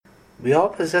We all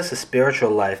possess a spiritual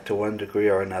life to one degree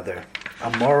or another,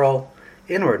 a moral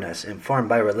inwardness informed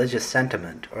by religious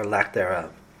sentiment or lack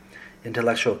thereof,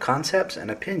 intellectual concepts and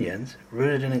opinions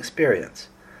rooted in experience.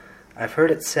 I've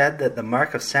heard it said that the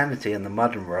mark of sanity in the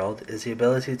modern world is the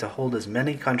ability to hold as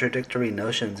many contradictory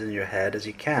notions in your head as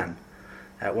you can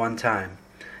at one time,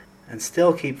 and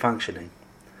still keep functioning.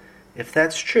 If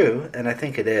that's true, and I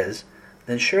think it is,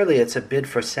 then surely it's a bid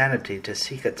for sanity to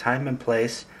seek a time and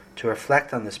place to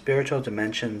reflect on the spiritual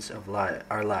dimensions of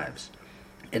our lives,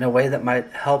 in a way that might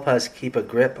help us keep a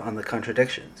grip on the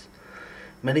contradictions.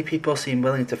 Many people seem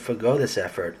willing to forgo this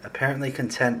effort, apparently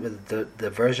content with the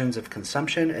diversions of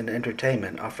consumption and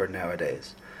entertainment offered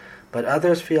nowadays, but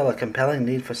others feel a compelling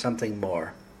need for something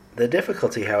more. The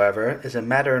difficulty, however, is a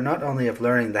matter not only of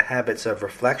learning the habits of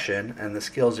reflection and the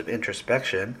skills of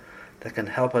introspection that can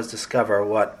help us discover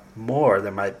what more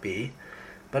there might be,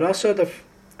 but also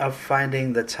of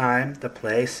finding the time, the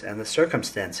place, and the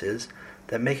circumstances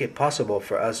that make it possible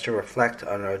for us to reflect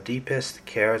on our deepest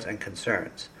cares and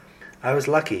concerns. I was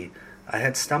lucky. I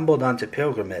had stumbled onto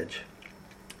pilgrimage.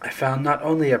 I found not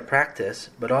only a practice,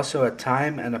 but also a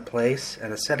time and a place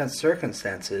and a set of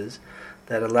circumstances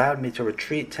that allowed me to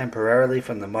retreat temporarily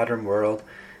from the modern world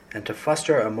and to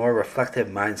foster a more reflective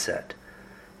mindset.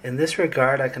 In this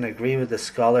regard, I can agree with the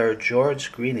scholar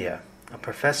George Grenier, a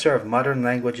professor of modern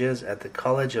languages at the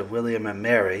College of William and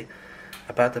Mary,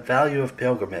 about the value of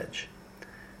pilgrimage.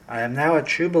 I am now a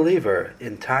true believer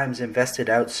in times invested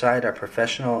outside our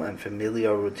professional and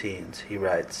familial routines, he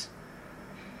writes.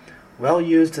 Well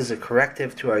used as a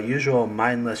corrective to our usual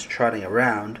mindless trotting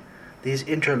around, these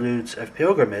interludes of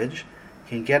pilgrimage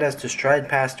can get us to stride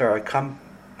past our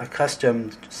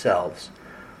accustomed selves.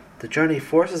 The journey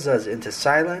forces us into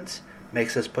silence,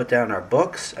 makes us put down our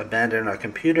books, abandon our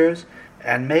computers,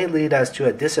 and may lead us to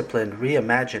a disciplined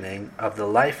reimagining of the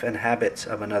life and habits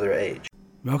of another age.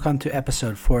 Welcome to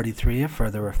episode 43 of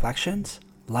Further Reflections,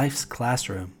 Life's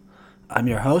Classroom. I'm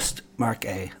your host, Mark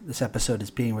A. This episode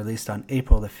is being released on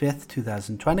April the 5th,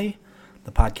 2020.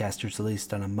 The podcast is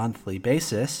released on a monthly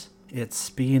basis. It's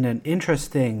been an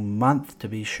interesting month, to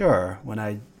be sure, when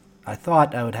I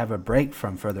thought I would have a break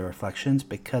from Further Reflections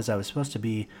because I was supposed to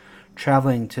be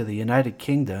traveling to the United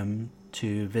Kingdom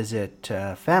to visit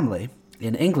family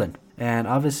in England. And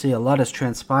obviously a lot has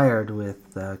transpired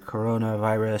with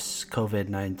coronavirus,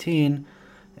 COVID-19,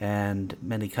 and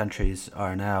many countries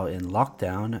are now in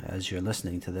lockdown as you're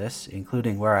listening to this,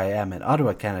 including where I am in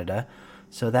Ottawa, Canada.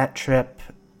 So that trip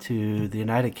to the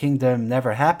United Kingdom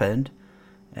never happened.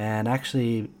 And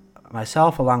actually,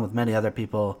 myself, along with many other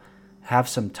people, have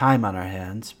some time on our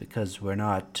hands because we're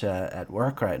not at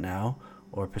work right now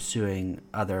or pursuing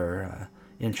other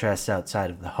interests outside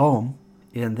of the home.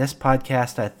 In this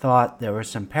podcast, I thought there were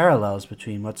some parallels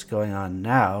between what's going on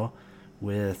now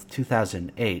with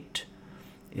 2008.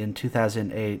 In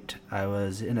 2008, I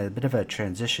was in a bit of a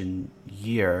transition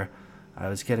year. I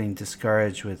was getting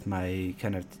discouraged with my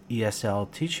kind of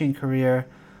ESL teaching career.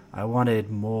 I wanted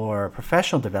more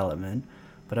professional development,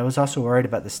 but I was also worried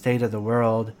about the state of the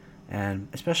world and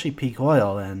especially peak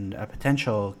oil and a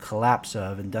potential collapse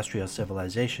of industrial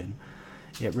civilization.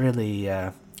 It really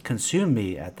consumed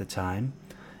me at the time,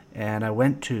 and I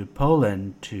went to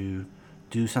Poland to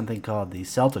do something called the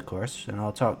CELTA course, and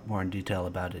I'll talk more in detail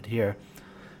about it here.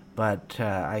 But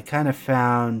I kind of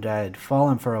found I'd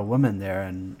fallen for a woman there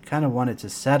and kind of wanted to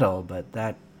settle, but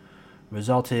that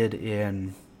resulted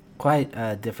in quite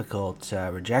a difficult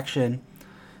rejection,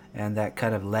 and that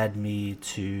kind of led me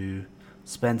to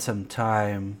spend some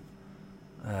time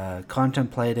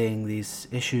contemplating these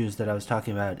issues that I was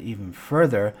talking about even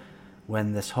further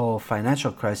when this whole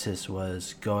financial crisis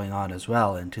was going on as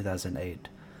well in 2008.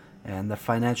 And the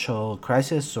financial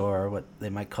crisis, or what they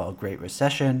might call Great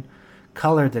Recession,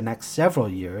 colored the next several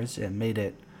years and made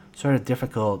it sort of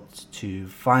difficult to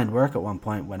find work at one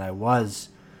point when I was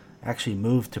actually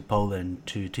moved to Poland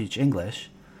to teach English.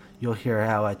 You'll hear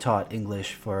how I taught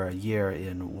English for a year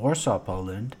in Warsaw,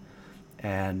 Poland,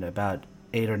 and about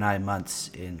 8 or 9 months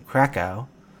in Krakow,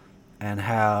 and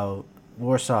how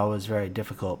Warsaw was very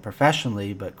difficult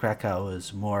professionally, but Krakow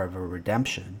was more of a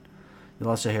redemption. You'll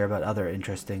also hear about other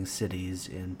interesting cities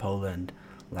in Poland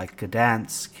like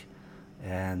Gdansk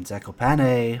and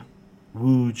Zakopane,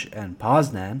 Łódź, and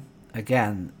Poznan.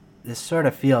 Again, this sort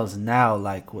of feels now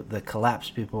like what the collapse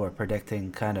people were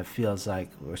predicting kind of feels like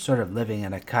we're sort of living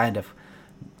in a kind of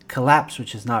collapse,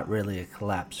 which is not really a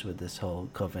collapse with this whole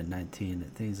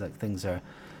COVID-19. Things are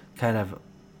kind of,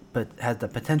 but had the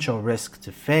potential risk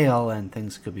to fail, and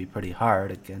things could be pretty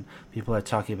hard. Again, people are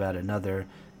talking about another,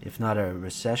 if not a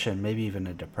recession, maybe even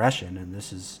a depression, and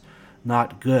this is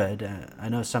not good. I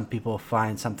know some people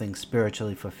find something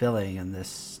spiritually fulfilling in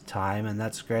this time, and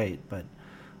that's great, but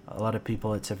a lot of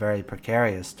people, it's a very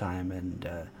precarious time, and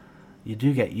you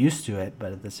do get used to it,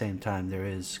 but at the same time there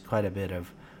is quite a bit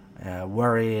of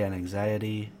worry and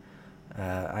anxiety.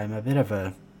 I'm a bit of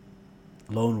a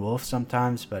lone wolf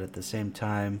sometimes, but at the same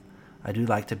time I do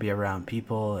like to be around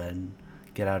people and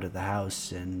get out of the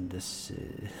house, and this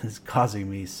is causing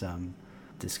me some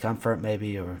discomfort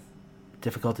maybe, or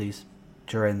difficulties.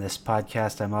 During this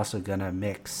podcast, I'm also going to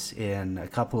mix in a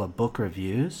couple of book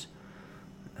reviews.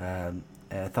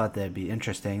 I thought they'd be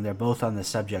interesting. They're both on the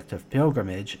subject of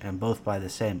pilgrimage, and both by the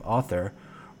same author,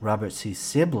 Robert C.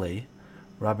 Sibley.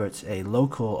 Robert's a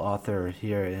local author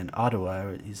here in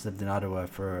Ottawa. He's lived in Ottawa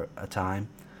for a time.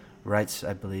 Writes,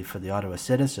 I believe, for the Ottawa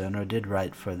Citizen, or did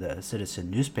write for the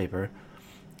Citizen newspaper.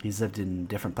 He's lived in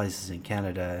different places in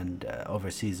Canada and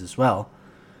overseas as well.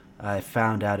 I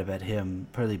found out about him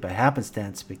purely by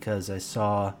happenstance because I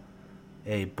saw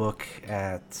a book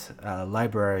at a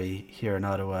library here in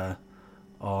Ottawa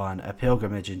on a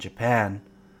pilgrimage in Japan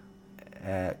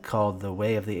called The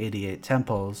Way of the 88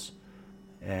 Temples.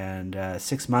 And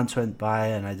 6 months went by,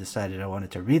 and I decided I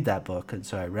wanted to read that book, and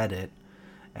so I read it.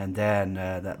 And then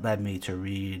that led me to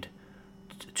read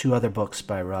two other books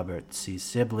by Robert C.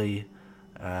 Sibley,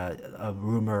 A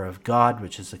Rumor of God,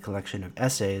 which is a collection of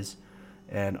essays,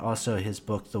 and also his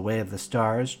book, The Way of the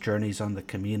Stars, Journeys on the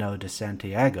Camino de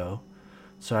Santiago.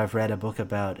 So I've read a book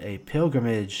about a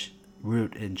pilgrimage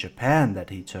route in Japan that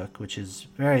he took, which is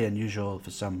very unusual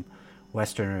for some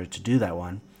Westerner to do that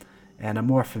one, and a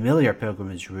more familiar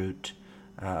pilgrimage route,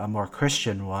 a more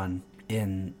Christian one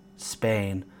in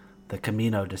Spain, the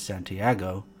Camino de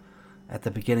Santiago. At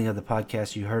the beginning of the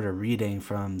podcast, you heard a reading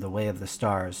from The Way of the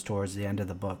Stars towards the end of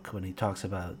the book when he talks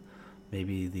about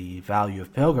maybe the value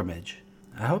of pilgrimage.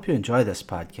 I hope you enjoy this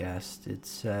podcast.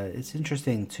 It's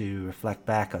interesting to reflect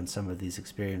back on some of these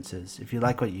experiences. If you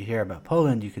like what you hear about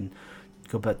Poland, you can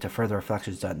go back to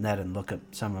furtherreflections.net and look at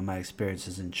some of my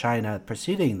experiences in China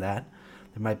preceding that.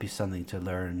 There might be something to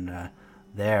learn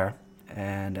there.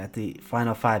 And at the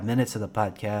final 5 minutes of the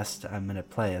podcast, I'm going to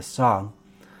play a song.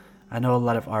 I know a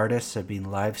lot of artists have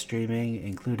been live streaming,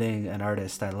 including an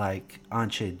artist I like,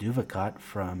 Antje Duvekot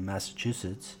from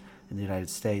Massachusetts in the United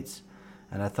States.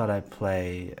 And I thought I'd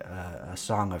play a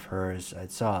song of hers. I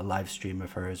saw a live stream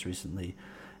of hers recently,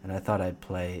 and I thought I'd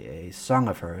play a song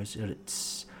of hers.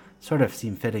 It's sort of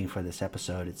seemed fitting for this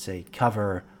episode. It's a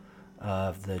cover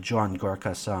of the Joan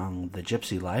Gorka song, The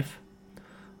Gypsy Life.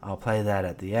 I'll play that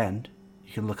at the end.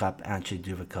 You can look up Antje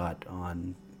Duvekot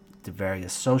on the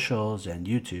various socials and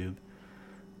YouTube.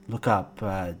 Look up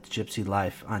Gypsy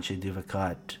Life, Antje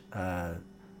Duvekot,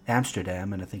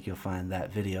 Amsterdam, and I think you'll find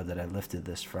that video that I lifted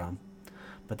this from.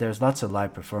 But there's lots of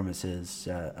live performances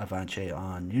of Antje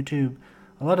on YouTube.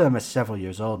 A lot of them are several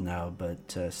years old now,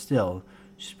 but still,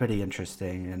 she's pretty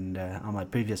interesting. And on my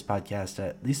previous podcast,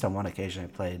 at least on one occasion, I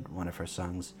played one of her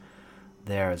songs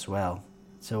there as well.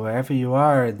 So wherever you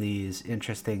are in these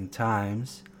interesting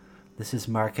times, this is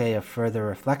Mark A. of Further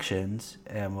Reflections,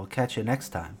 and we'll catch you next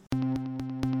time.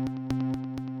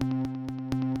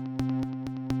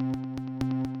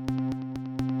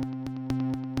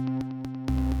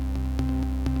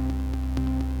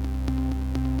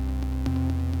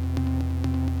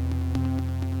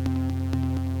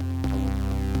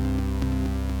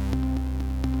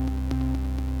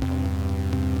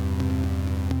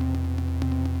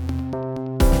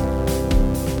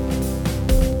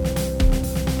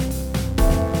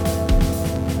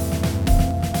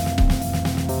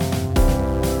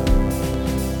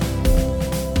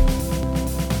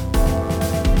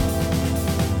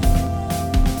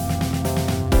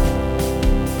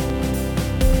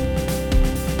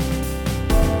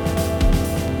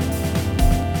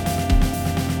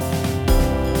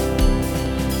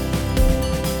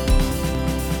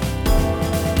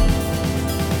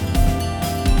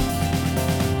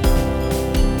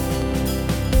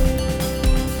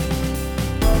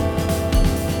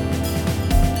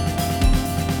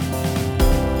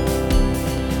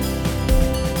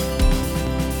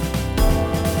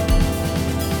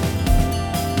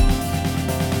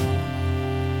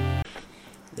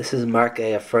 This is Mark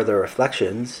A. of Further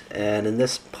Reflections, and in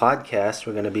this podcast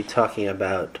we're going to be talking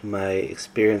about my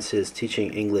experiences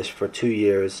teaching English for 2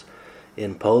 years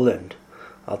in Poland.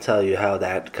 I'll tell you how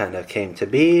that kind of came to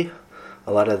be,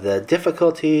 a lot of the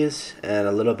difficulties, and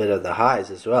a little bit of the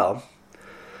highs as well.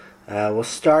 We'll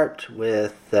start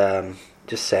with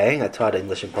just saying I taught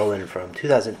English in Poland from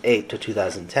 2008 to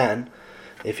 2010.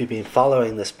 If you've been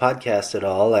following this podcast at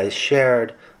all, I've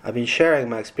been sharing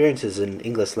my experiences as an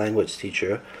English language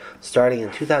teacher starting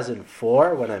in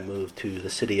 2004 when I moved to the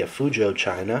city of Fuzhou,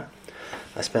 China.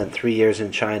 I spent 3 years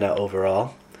in China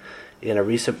overall. In a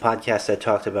recent podcast, I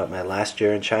talked about my last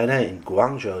year in China, in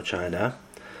Guangzhou, China.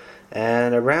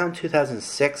 And around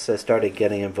 2006, I started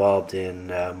getting involved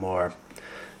in more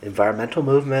environmental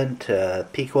movement,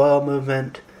 peak oil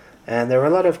movement, and there were a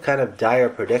lot of kind of dire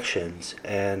predictions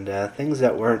and things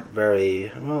that weren't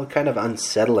very, kind of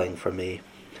unsettling for me.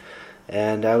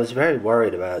 And I was very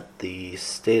worried about the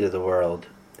state of the world,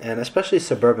 and especially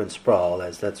suburban sprawl,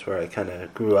 as that's where I kind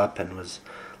of grew up and was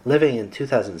living in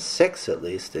 2006 at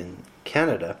least in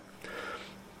Canada.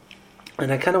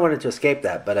 And I kind of wanted to escape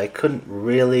that, but I couldn't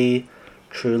really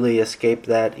truly escape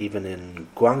that. Even in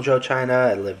Guangzhou, China,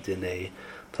 I lived in a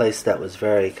place that was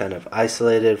very kind of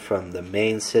isolated from the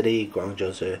main city.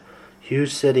 Guangzhou's a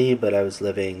huge city, but I was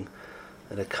living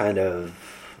in a kind of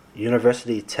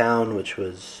university town, which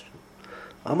was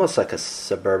almost like a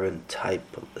suburban type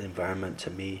environment to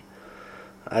me.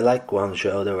 I like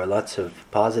Guangzhou. There were lots of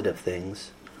positive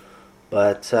things,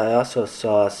 but I also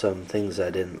saw some things I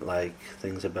didn't like,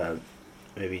 things about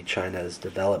maybe China's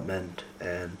development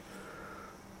and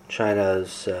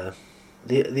China's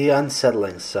the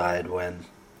unsettling side when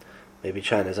maybe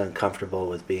China's uncomfortable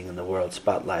with being in the world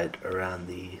spotlight around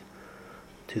the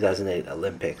 2008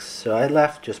 Olympics. So I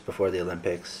left just before the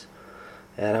Olympics,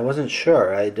 and I wasn't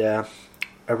sure. I'd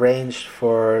arranged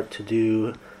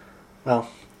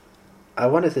I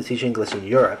wanted to teach English in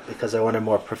Europe because I wanted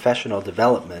more professional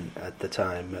development at the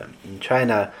time. In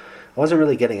China, I wasn't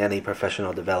really getting any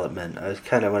professional development. I was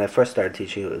when I first started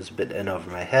teaching, it was a bit in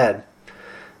over my head.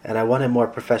 And I wanted more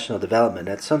professional development.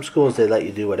 At some schools, they let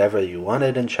you do whatever you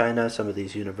wanted in China, some of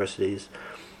these universities.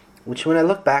 Which, when I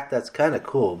look back, that's kind of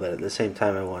cool. But at the same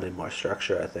time, I wanted more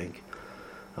structure, I think.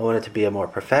 I wanted to be a more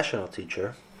professional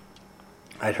teacher.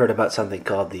 I'd heard about something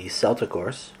called the CELTA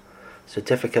course,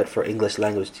 Certificate for English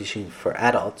Language Teaching for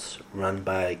Adults, run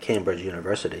by Cambridge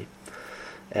University.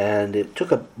 And it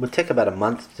would take about a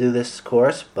month to do this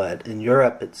course, but in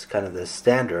Europe it's kind of the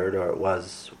standard, or it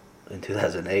was in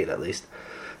 2008 at least,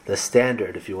 the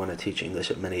standard if you want to teach English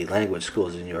at many language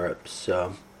schools in Europe.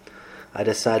 So I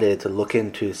decided to look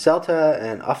into CELTA,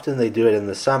 and often they do it in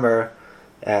the summer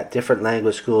at different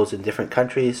language schools in different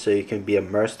countries, so you can be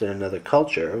immersed in another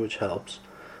culture, which helps.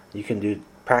 You can do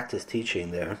practice teaching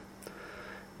there.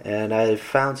 And I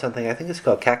found something, I think it's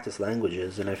called Cactus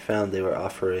Languages, and I found they were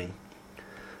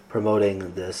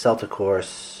promoting the CELTA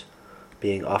course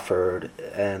being offered,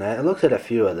 and I looked at a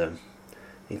few of them,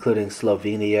 including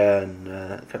Slovenia, and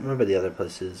I can't remember the other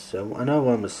places. So I know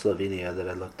one was Slovenia that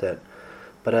I looked at,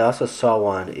 but I also saw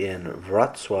one in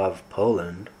Wrocław,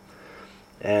 Poland,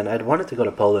 and I'd wanted to go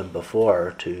to Poland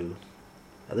before to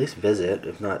at least visit,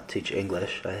 if not teach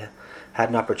English. I had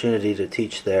an opportunity to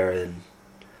teach there in,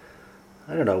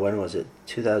 I don't know, when was it,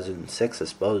 2006 I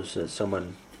suppose.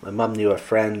 My mom knew a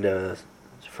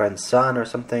friend's son or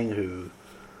something who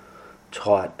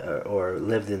taught or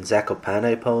lived in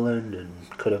Zakopane, Poland, and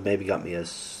could have maybe got me a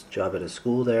job at a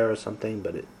school there or something,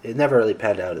 but it never really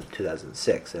panned out in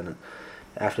 2006, and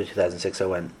after 2006 I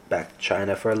went back to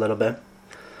China for a little bit.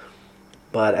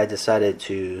 But I decided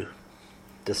to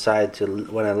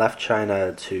when I left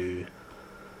China, to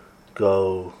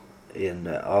go in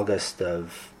August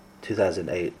of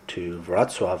 2008 to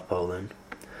Wrocław, Poland.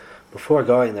 Before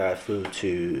going there, I flew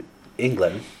to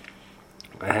England.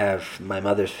 I have my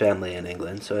mother's family in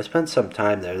England, so I spent some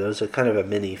time there. There was a kind of a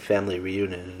mini family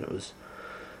reunion, and it was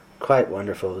quite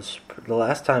wonderful. It was the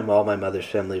last time all my mother's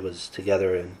family was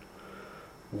together in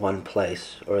one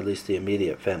place, or at least the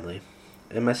immediate family.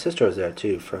 And my sister was there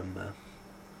too.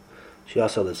 She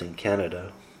also lives in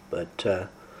Canada, but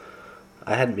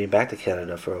I hadn't been back to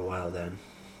Canada for a while then.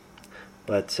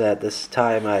 But at this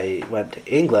time I went to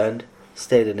England,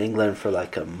 stayed in England for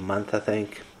like a month I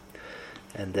think,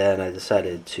 and then I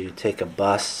decided to take a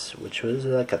bus, which was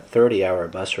like a 30-hour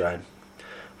bus ride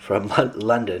from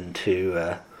London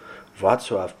to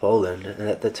Wrocław, Poland. And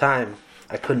at the time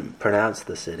I couldn't pronounce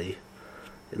the city.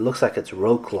 It looks like it's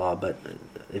Wrocław, but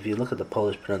if you look at the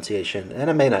Polish pronunciation, and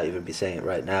I may not even be saying it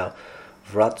right now,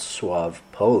 Wrocław,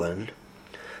 Poland.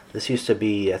 This used to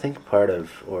be, I think, part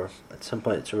of, or at some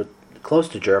point, it's close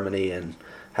to Germany and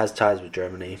has ties with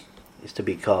Germany. It used to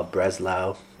be called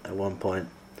Breslau at one point.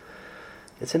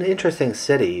 It's an interesting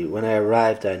city. When I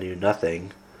arrived, I knew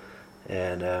nothing.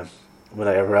 And when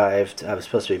I arrived, I was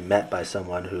supposed to be met by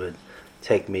someone who would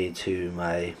take me to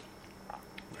my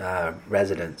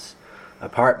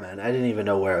apartment. I didn't even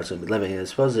know where I was going to be living. It was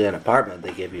supposedly an apartment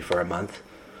they gave you for a month.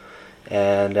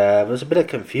 And it was a bit of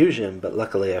confusion, but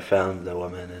luckily I found the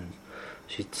woman, and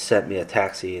she sent me a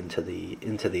taxi into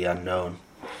the unknown.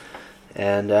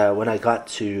 And when I got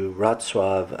to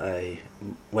Wrocław, I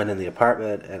went in the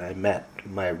apartment and I met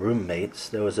my roommates.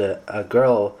 There was a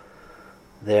girl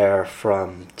there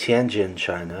from Tianjin,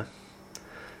 China,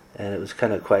 and it was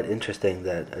kind of quite interesting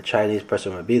that a Chinese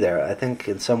person would be there. I think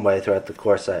in some way throughout the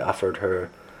course I offered her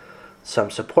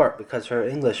some support because her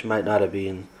English might not have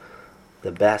been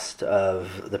the best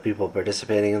of the people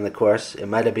participating in the course. It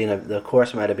might have been the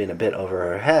course might have been a bit over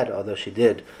her head, although she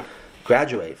did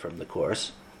graduate from the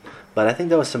course. But I think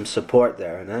there was some support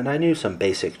there, and I knew some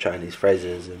basic Chinese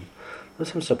phrases, and there was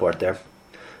some support there.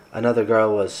 Another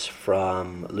girl was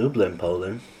from Lublin,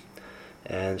 Poland,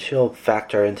 and she'll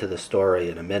factor into the story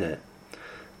in a minute.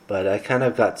 But I kind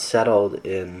of got settled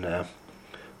in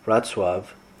Wrocław,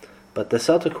 but the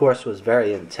Celtic course was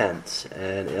very intense,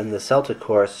 and in the Celtic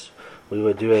course we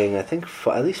were doing, I think,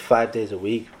 at least 5 days a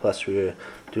week, plus we were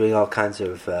doing all kinds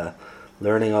of,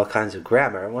 learning all kinds of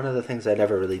grammar. One of the things I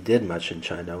never really did much in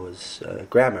China was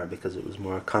grammar, because it was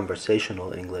more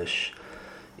conversational English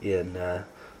in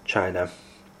China.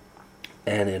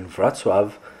 And in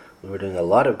Wrocław, we were doing a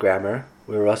lot of grammar.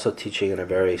 We were also teaching in a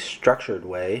very structured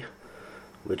way,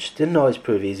 which didn't always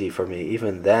prove easy for me,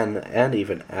 even then and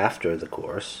even after the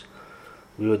course.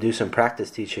 We would do some practice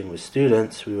teaching with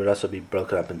students. We would also be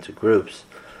broken up into groups.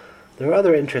 There were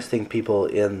other interesting people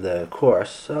in the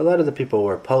course. A lot of the people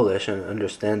were Polish, and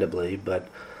understandably, but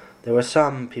there were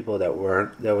some people that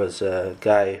weren't. There was a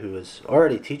guy who was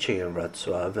already teaching in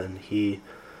Wrocław, and he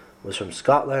was from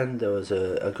Scotland. There was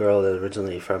a girl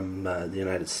originally from the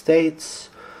United States,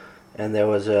 and there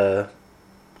was a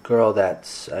girl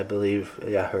that's, I believe,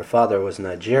 her father was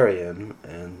Nigerian,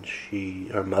 and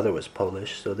her mother was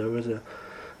Polish, so there was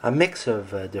a mix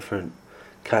of different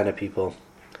kind of people.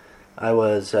 I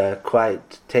was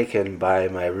quite taken by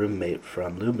my roommate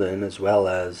from Lublin, as well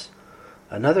as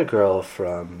another girl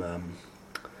from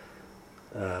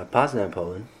Poznan,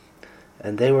 Poland,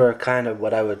 and they were kind of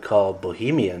what I would call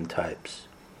bohemian types.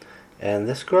 And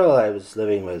this girl I was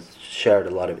living with shared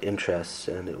a lot of interests,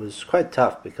 and it was quite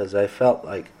tough because I felt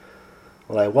like,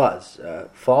 well, I was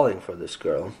falling for this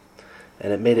girl,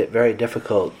 and it made it very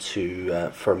difficult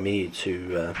for me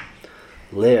to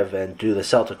live and do the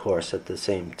Celtic course at the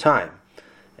same time.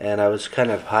 And I was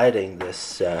kind of hiding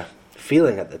this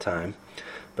feeling at the time,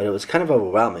 but it was kind of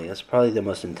overwhelming. It's probably the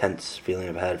most intense feeling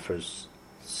I've had for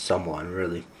someone,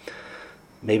 really,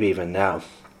 maybe even now.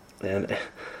 And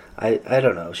I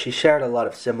don't know, she shared a lot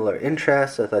of similar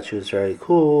interests. I thought she was very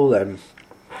cool and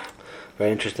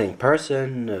very interesting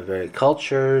person, very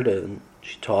cultured, and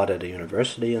she taught at a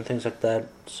university and things like that.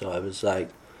 So I was like,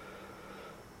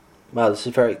 wow, this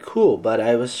is very cool. But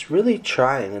I was really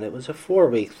trying, and it was a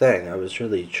 4-week thing. I was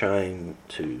really trying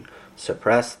to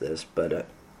suppress this, but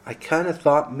I kind of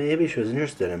thought maybe she was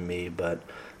interested in me. But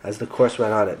as the course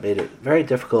went on, it made it very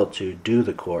difficult to do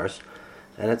the course.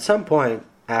 And at some point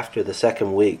after the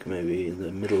second week, maybe in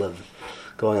the middle of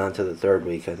going on to the third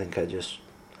week, I think I just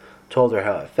told her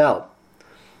how I felt.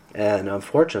 And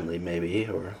unfortunately, maybe,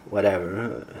 or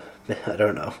whatever, I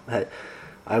don't know,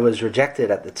 I was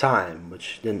rejected at the time,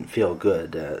 which didn't feel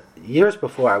good. Years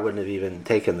before, I wouldn't have even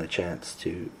taken the chance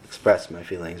to express my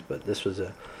feelings, but this was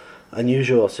an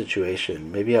unusual situation.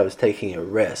 Maybe I was taking a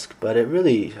risk, but it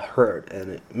really hurt,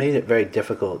 and it made it very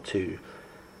difficult to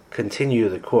continue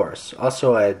the course.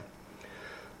 Also, I'd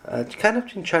kind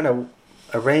of been trying to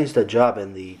arrange a job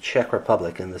in the Czech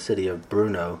Republic, in the city of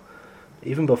Brno,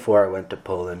 even before I went to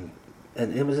Poland.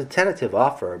 And it was a tentative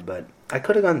offer, but I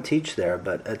could have gone teach there.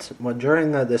 But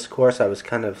during this course, I was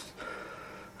kind of,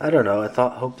 I don't know, I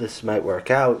hope this might work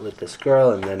out with this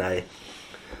girl, and then I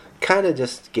kind of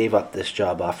just gave up this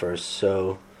job offer.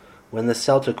 So when the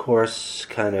Celtic course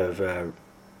kind of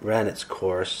ran its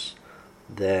course,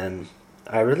 then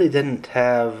I really didn't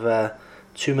have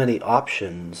too many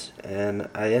options, and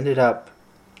I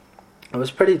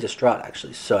was pretty distraught,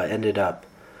 actually. So I ended up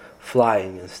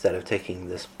flying instead of taking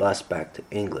this bus back to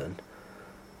England.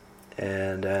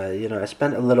 And, I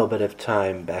spent a little bit of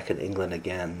time back in England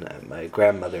again at my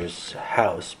grandmother's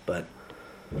house, but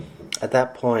at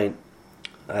that point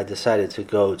I decided to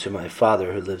go to my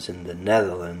father, who lives in the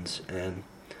Netherlands, and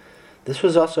this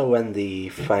was also when the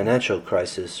financial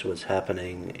crisis was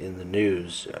happening in the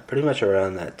news, pretty much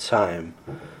around that time,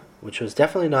 which was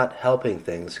definitely not helping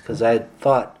things, because I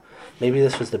thought maybe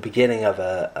this was the beginning of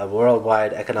a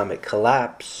worldwide economic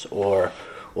collapse, or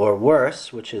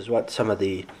worse, which is what some of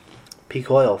the peak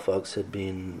oil folks had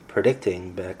been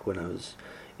predicting back when I was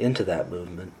into that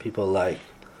movement. People like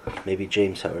maybe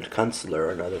James Howard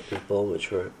Kunstler and other people,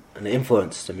 which were an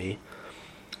influence to me.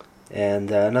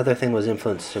 And another thing was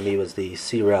influence to me was the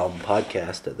C Realm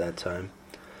podcast at that time.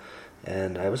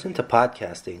 And I was into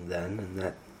podcasting then, and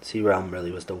that C Realm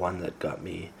really was the one that got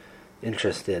me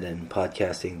interested in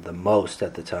podcasting the most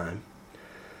at the time.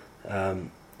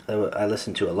 I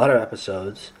listened to a lot of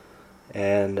episodes,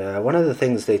 and one of the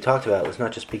things they talked about was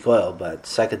not just peak oil, but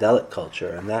psychedelic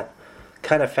culture, and that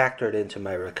kind of factored into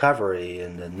my recovery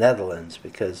in the Netherlands,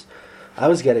 because I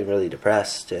was getting really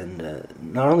depressed, and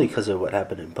not only because of what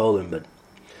happened in Poland, but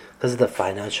because of the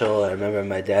financial. I remember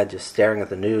my dad just staring at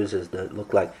the news as it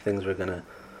looked like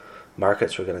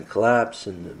markets were going to collapse,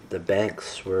 and the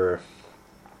banks were,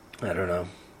 I don't know,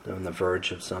 on the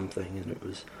verge of something, and it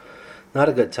was not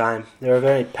a good time. There are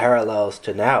very parallels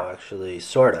to now, actually,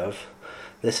 sort of.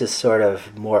 This is sort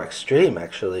of more extreme,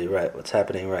 actually, right? What's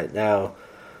happening right now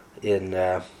in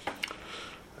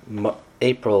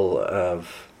April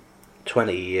of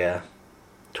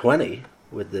 2020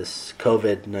 with this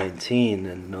COVID-19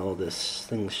 and all this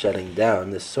things shutting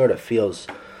down. This sort of feels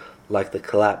like the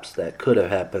collapse that could have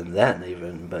happened then,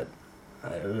 even, but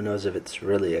who knows if it's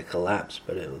really a collapse,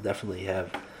 but it will definitely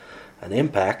have an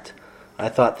impact. I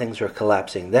thought things were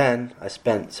collapsing then. I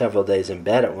spent several days in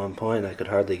bed at one point. I could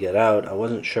hardly get out. I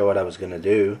wasn't sure what I was going to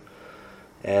do.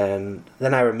 And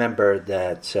then I remembered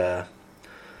that,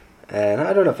 and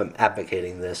I don't know if I'm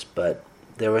advocating this, but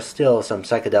there were still some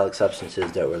psychedelic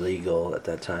substances that were legal at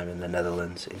that time in the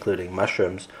Netherlands, including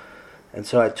mushrooms. And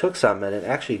so I took some, and it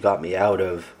actually got me out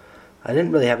of, I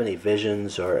didn't really have any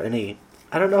visions or any,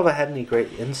 I don't know if I had any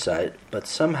great insight, but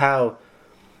somehow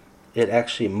it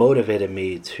actually motivated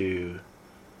me to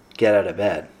get out of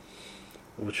bed,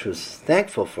 which was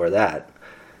thankful for that.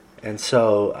 And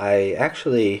so I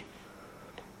actually,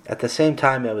 at the same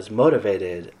time I was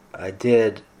motivated, I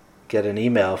did get an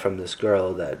email from this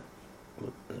girl that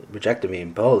rejected me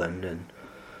in Poland, and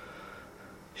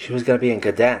she was going to be in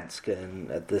Gdansk,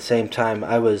 and at the same time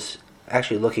I was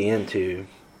actually looking into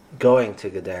going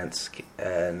to Gdansk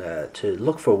and to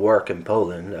look for work in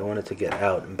Poland. I wanted to get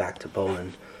out and back to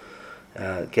Poland,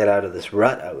 get out of this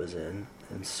rut I was in.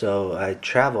 And so I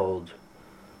traveled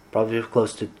probably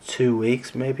close to 2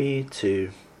 weeks maybe to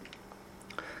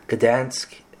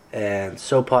Gdansk and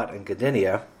Sopot and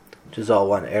Gdynia, which is all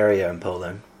one area in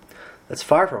Poland. That's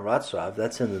far from Wrocław.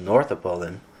 That's in the north of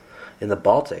Poland, in the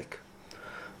Baltic.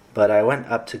 But I went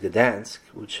up to Gdansk,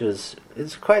 which is,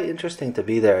 it's quite interesting to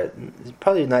be there. It's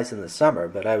probably nice in the summer,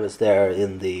 but I was there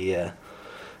in the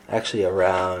actually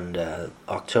around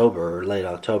October or late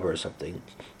October or something.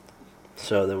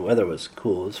 So the weather was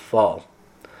cool. It was fall.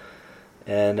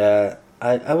 And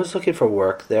I was looking for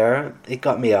work there. It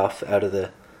got me out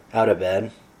of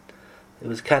bed. It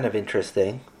was kind of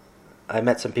interesting. I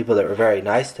met some people that were very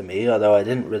nice to me, although I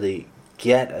didn't really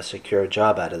get a secure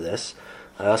job out of this.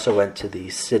 I also went to the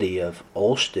city of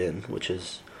Olsztyn, which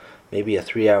is maybe a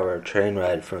 3-hour train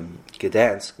ride from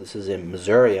Gdansk. This is in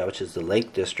Missouri, which is the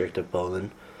Lake District of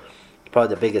Poland. It's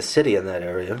probably the biggest city in that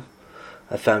area.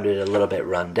 I found it a little bit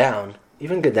run down.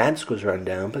 Even Gdansk was run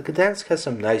down, but Gdansk has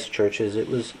some nice churches. It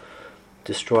was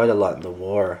destroyed a lot in the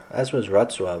war, as was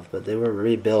Wrocław, but they were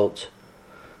rebuilt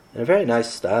in a very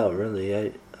nice style, really.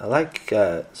 I like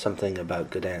something about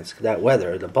Gdansk. That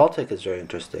weather, the Baltic is very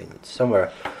interesting. It's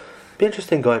somewhere, it'd be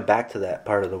interesting going back to that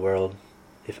part of the world,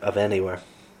 if of anywhere.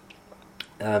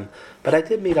 But I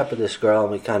did meet up with this girl,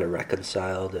 and we kind of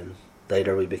reconciled, and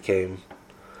later we became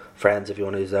friends, if you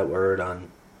want to use that word,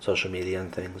 on social media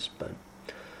and things, but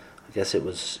I guess it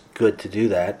was good to do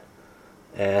that.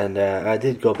 And I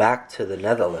did go back to the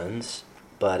Netherlands,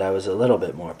 but I was a little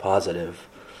bit more positive.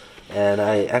 And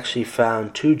I actually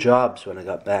found 2 jobs when I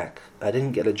got back. I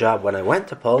didn't get a job when I went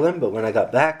to Poland, but when I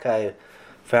got back I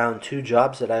found 2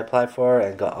 jobs that I applied for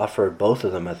and got offered both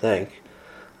of them, I think.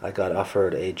 I got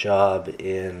offered a job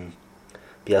in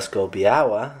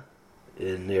Bielsko-Biała,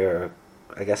 near,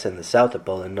 I guess in the south of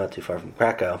Poland, not too far from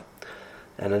Krakow,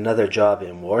 and another job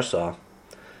in Warsaw.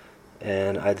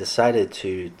 And I decided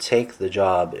to take the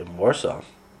job in Warsaw.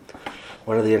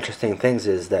 One of the interesting things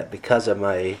is that because of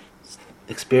my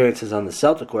experiences on the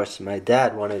Celtic course, my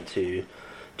dad wanted to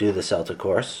do the Celtic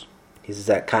course. He's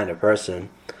that kind of person.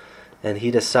 And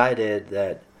he decided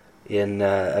that in,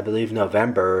 I believe,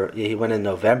 November, he went in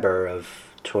November of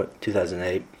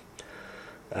 2008,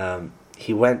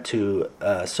 he went to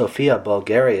Sofia,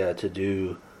 Bulgaria to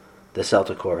do the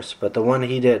Celtic course. But the one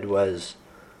he did was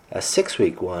a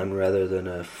 6-week one rather than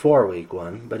a 4-week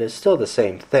one, but it's still the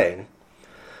same thing.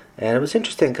 And it was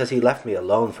interesting because he left me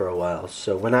alone for a while.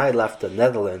 So when I left the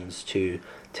Netherlands to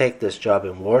take this job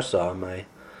in Warsaw, my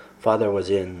father was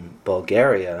in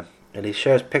Bulgaria, And he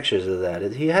shares pictures of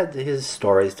that. He had his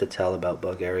stories to tell about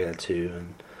Bulgaria too,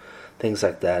 and things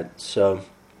like that. So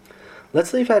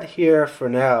let's leave that here for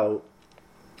now,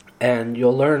 and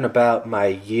you'll learn about my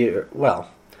year,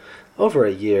 over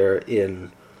a year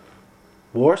in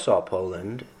Warsaw,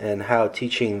 Poland, and how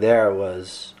teaching there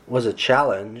was a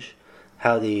challenge,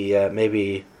 how the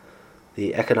maybe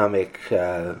the economic,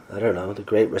 the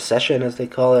Great Recession, as they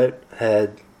call it,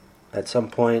 had at some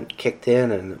point kicked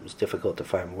in, and it was difficult to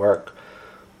find work.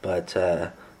 But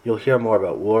you'll hear more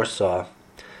about Warsaw.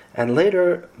 And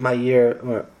later, my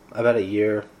year, about a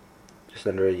year, just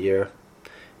under a year,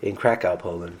 in Krakow,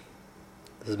 Poland.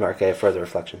 This is Mark A. Further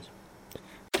Reflections.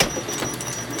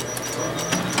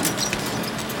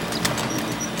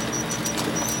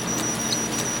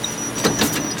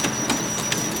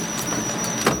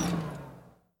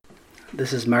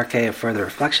 This is Mark A. of Further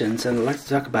Reflections, and I'd like to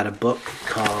talk about a book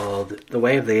called The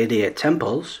Way of the 88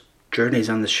 Temples, Journeys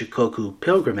on the Shikoku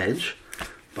Pilgrimage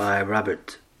by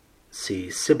Robert C.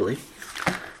 Sibley.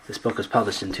 This book was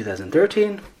published in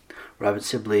 2013. Robert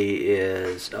Sibley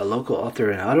is a local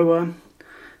author in Ottawa,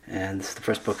 and this is the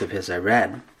first book of his I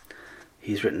read.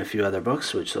 He's written a few other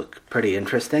books which look pretty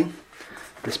interesting.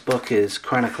 This book is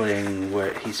chronicling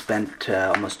where he spent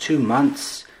almost 2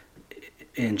 months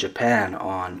in Japan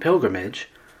on pilgrimage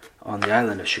on the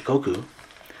island of Shikoku,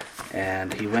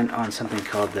 and he went on something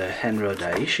called the Henro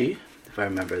Daishi, if I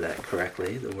remember that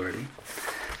correctly, the wording.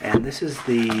 And this is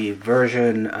the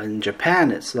version in Japan.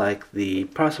 It's like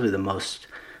possibly the most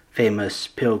famous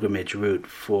pilgrimage route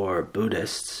for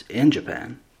Buddhists in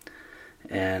Japan,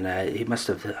 and he must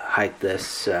have hiked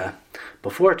this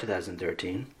before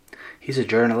 2013. He's a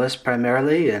journalist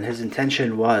primarily, and his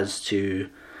intention was to,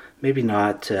 maybe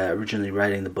not originally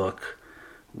writing the book,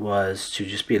 was to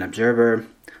just be an observer,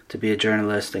 to be a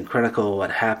journalist and chronicle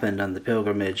what happened on the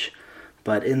pilgrimage.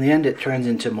 But in the end, it turns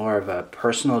into more of a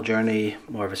personal journey,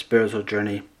 more of a spiritual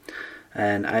journey.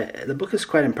 And the book is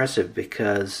quite impressive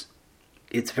because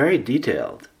it's very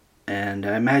detailed. And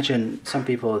I imagine some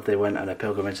people, if they went on a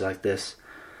pilgrimage like this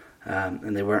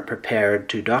and they weren't prepared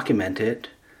to document it,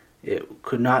 it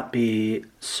could not be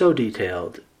so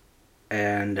detailed.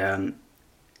 And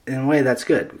in a way, that's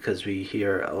good because we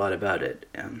hear a lot about it.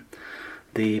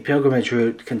 The pilgrimage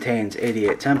route contains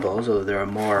 88 temples, although there are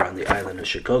more on the island of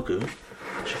Shikoku.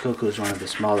 Shikoku is one of the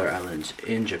smaller islands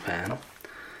in Japan.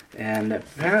 And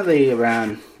apparently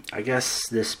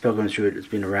this pilgrimage route has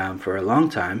been around for a long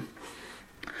time.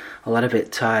 A lot of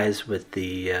it ties with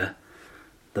the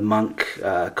monk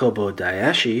Kobo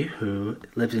Dayashi, who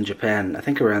lived in Japan, I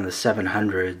think around the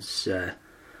 700s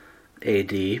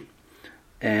AD.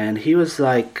 And he was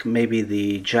like maybe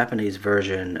the Japanese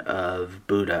version of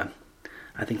Buddha.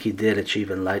 I think he did achieve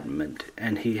enlightenment,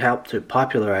 and he helped to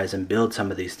popularize and build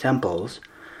some of these temples.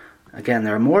 Again,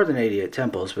 there are more than 88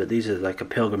 temples, but these are like a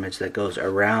pilgrimage that goes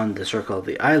around the circle of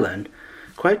the island.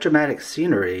 Quite dramatic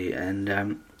scenery, and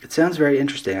it sounds very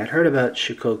interesting. I'd heard about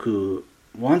Shikoku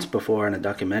once before in a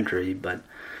documentary, but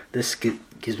this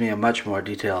gives me a much more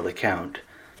detailed account.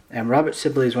 And Robert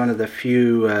Sibley is one of the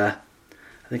few, I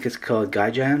think it's called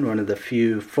Gaijin, one of the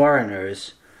few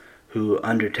foreigners who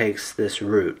undertakes this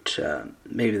route.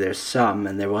 Maybe there's some,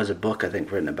 and there was a book I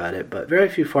think written about it, but very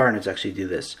few foreigners actually do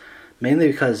this, mainly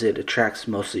because it attracts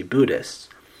mostly Buddhists.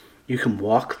 You can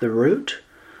walk the route,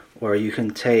 or you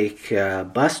can take a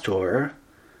bus tour,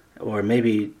 or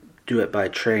maybe do it by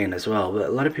train as well. But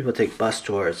a lot of people take bus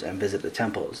tours and visit the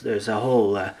temples. There's a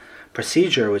whole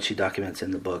procedure which he documents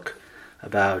in the book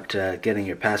about getting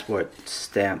your passport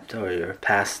stamped or your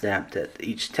pass stamped at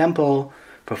each temple,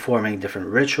 performing different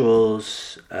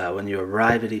rituals when you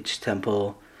arrive at each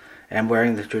temple, and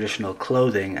wearing the traditional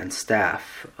clothing and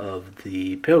staff of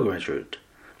the pilgrimage route.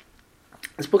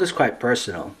 This book is quite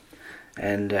personal,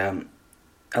 and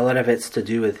a lot of it's to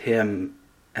do with him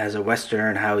as a Westerner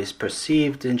and how he's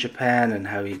perceived in Japan and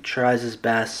how he tries his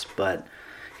best, but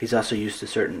he's also used to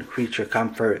certain creature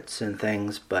comforts and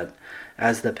things. But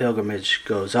as the pilgrimage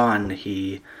goes on,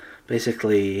 he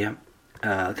basically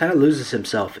kind of loses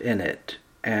himself in it.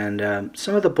 And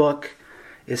some of the book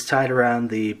is tied around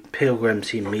the pilgrims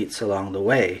he meets along the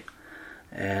way.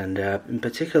 And in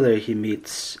particular, he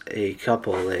meets a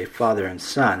couple, a father and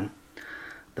son.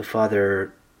 The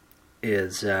father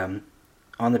is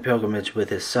on the pilgrimage with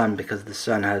his son because the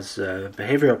son has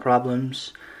behavioral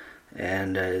problems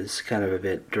and is kind of a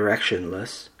bit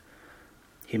directionless.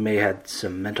 He may have had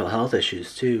some mental health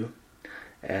issues too.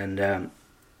 And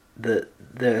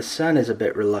the son is a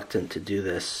bit reluctant to do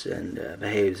this and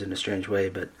behaves in a strange way,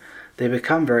 but they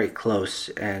become very close,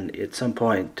 and at some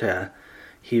point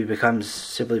he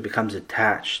simply becomes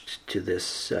attached to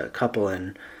this couple,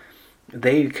 and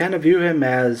they kind of view him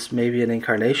as maybe an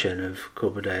incarnation of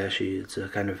Kobudayashi. It's a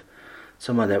kind of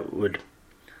someone that would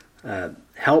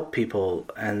help people,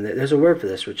 and there's a word for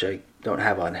this which I don't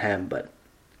have on hand, but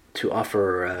to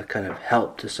offer kind of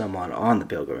help to someone on the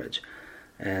pilgrimage.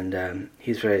 And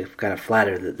he's very kind of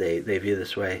flattered that they view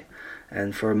this way.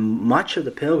 And for much of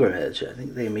the pilgrimage, I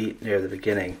think they meet near the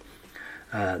beginning,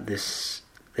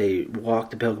 they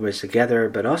walk the pilgrimage together,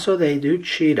 but also they do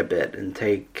cheat a bit and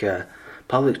take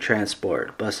public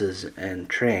transport, buses and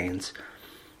trains.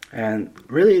 And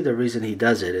really the reason he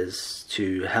does it is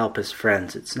to help his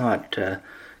friends. It's not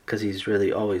because he's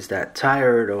really always that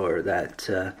tired or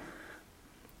that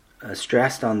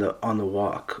stressed on the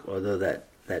walk, although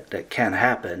that can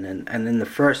happen. And in the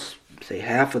first, say,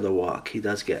 half of the walk, he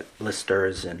does get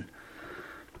blisters, and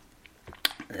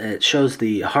it shows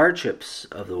the hardships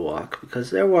of the walk, because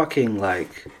they're walking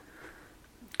like,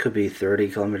 could be 30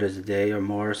 kilometers a day or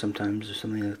more sometimes, or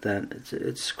something like that.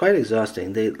 It's quite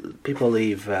exhausting. People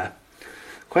leave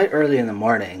quite early in the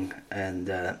morning, and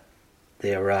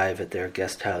they arrive at their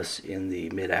guest house in the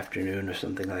mid-afternoon or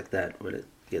something like that, when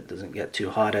it doesn't get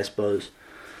too hot, I suppose.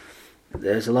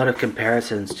 There's a lot of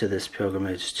comparisons to this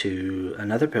pilgrimage to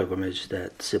another pilgrimage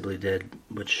that Sibley did,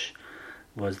 which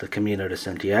was the Camino de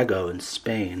Santiago in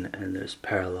Spain, and there's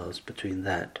parallels between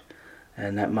that.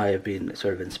 And that might have been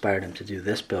sort of inspired him to do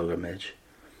this pilgrimage.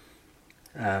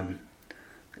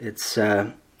 It's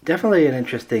definitely an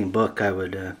interesting book. I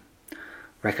would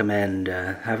recommend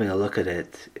having a look at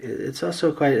it. It's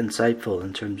also quite insightful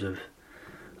in terms of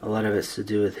a lot of it's to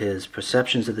do with his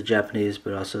perceptions of the Japanese,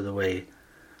 but also the way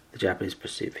the Japanese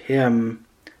perceive him,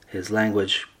 his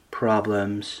language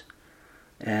problems,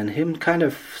 and him kind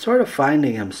of sort of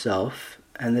finding himself.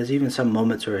 And there's even some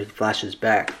moments where he flashes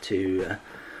back to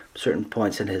certain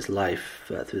points in his life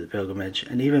through the pilgrimage,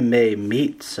 and even may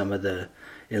meet some of the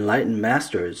enlightened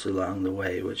masters along the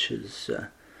way, which is,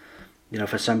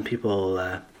 for some people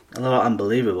a little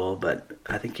unbelievable. But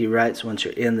I think he writes, once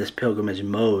you're in this pilgrimage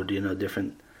mode,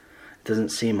 different. It doesn't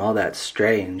seem all that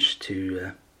strange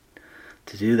to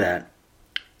do that.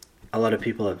 A lot of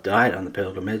people have died on the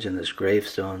pilgrimage, and there's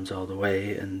gravestones all the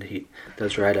way, and he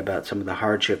does write about some of the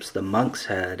hardships the monks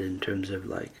had in terms of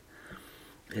like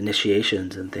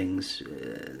initiations and things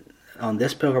on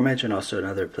this pilgrimage, and also in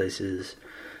other places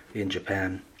in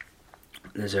Japan.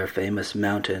 There's a famous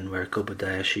mountain where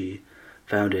Kobudayashi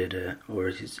founded,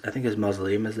 I think his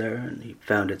mausoleum is there, and he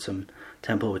founded some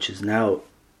temple which is now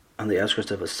on the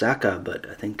outskirts of Osaka, but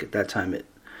I think at that time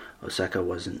Osaka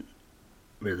wasn't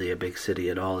really a big city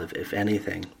at all, if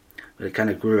anything. But it kind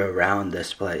of grew around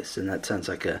this place, and that sounds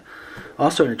like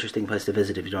also an interesting place to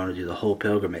visit if you don't want to do the whole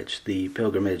pilgrimage. The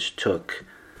pilgrimage took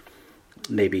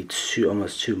maybe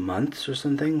almost 2 months or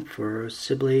something for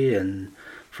Sibley, and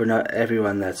for not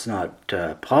everyone that's not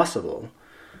possible.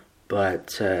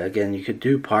 But again, you could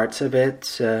do parts of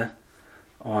it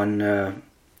on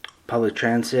public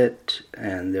transit,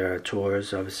 and there are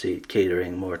tours, obviously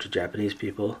catering more to Japanese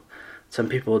people. Some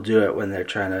people do it when they're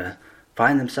trying to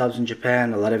find themselves in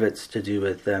Japan. A lot of it's to do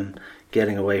with them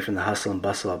getting away from the hustle and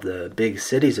bustle of the big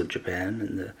cities of Japan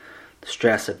and the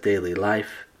stress of daily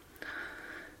life.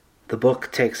 The book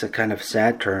takes a kind of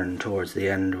sad turn towards the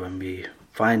end when we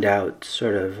find out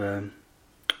sort of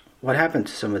what happened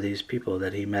to some of these people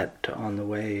that he met on the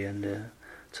way, and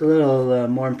it's a little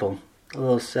mournful, a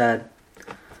little sad,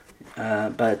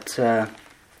 but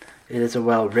it is a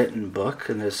well-written book,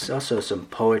 and there's also some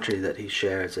poetry that he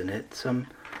shares in it, some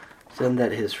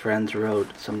that his friends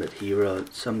wrote, some that he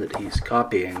wrote, some that he's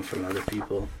copying from other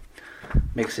people.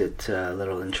 Makes it a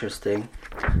little interesting.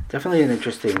 Definitely an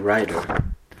interesting writer.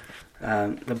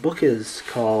 The book is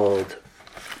called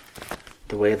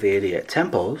The Way of the 88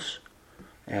 Temples,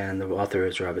 and the author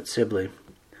is Robert Sibley.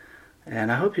 And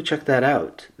I hope you check that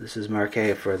out. This is Mark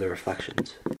A. of Further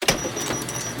Reflections.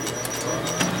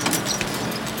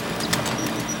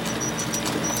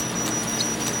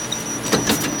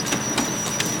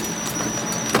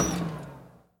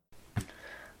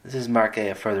 This is Mark A.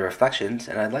 of Further Reflections,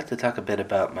 and I'd like to talk a bit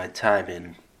about my time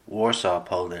in Warsaw,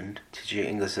 Poland, teaching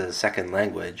English as a second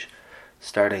language,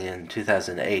 starting in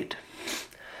 2008.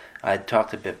 I'd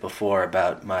talked a bit before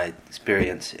about my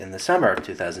experience in the summer of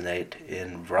 2008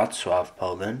 in Wrocław,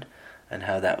 Poland, and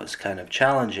how that was kind of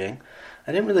challenging.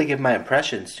 I didn't really give my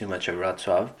impressions too much of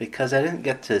Wrocław because I didn't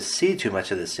get to see too much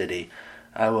of the city.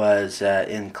 I was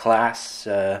in class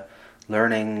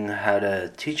learning how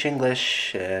to teach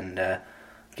English and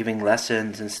giving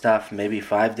lessons and stuff, maybe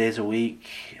 5 days a week,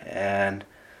 and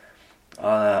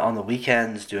on the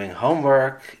weekends doing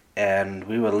homework, and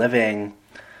we were living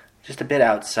just a bit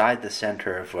outside the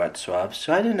center of Wrocław,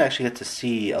 so I didn't actually get to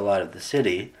see a lot of the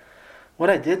city. What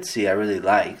I did see I really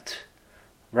liked.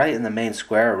 Right in the main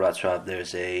square of Wrocław,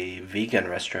 there's a vegan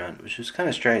restaurant, which was kind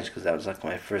of strange because that was like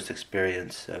my first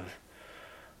experience of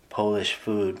Polish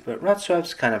food. But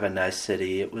Wrocław's kind of a nice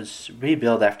city. It was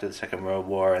rebuilt after the Second World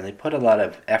War, and they put a lot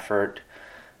of effort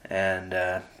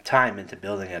and time into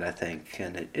building it, I think.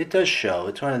 And it does show.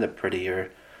 It's one of the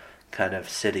prettier kind of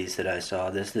cities that I saw.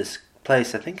 There's this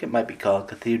place, I think it might be called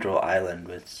Cathedral Island,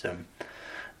 with some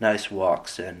nice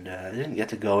walks. And I didn't get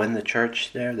to go in the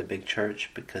church there, the big church,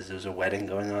 because there was a wedding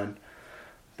going on.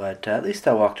 But at least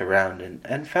I walked around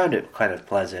and found it kind of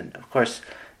pleasant. Of course,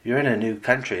 if you're in a new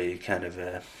country, kind of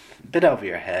a bit over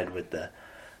your head with the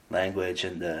language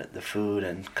and the food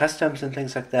and customs and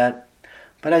things like that.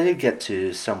 But I did get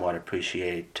to somewhat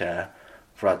appreciate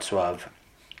Wrocław.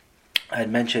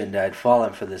 I'd mentioned I'd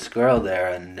fallen for this girl there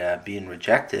and being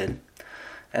rejected.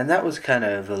 And that was kind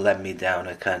of led me down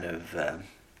a kind of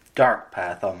dark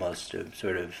path almost, of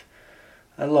sort of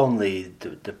a lonely,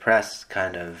 depressed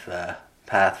kind of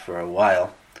path for a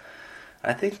while.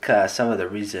 I think some of the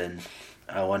reason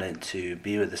I wanted to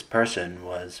be with this person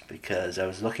was because I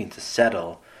was looking to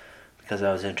settle, because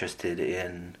I was interested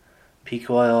in peak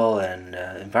oil and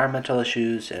environmental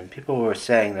issues, and people were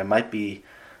saying there might be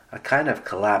a kind of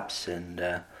collapse, and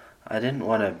I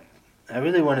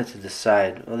really wanted to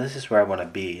decide, well, this is where I want to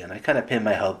be, and I kind of pinned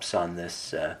my hopes on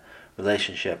this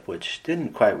relationship, which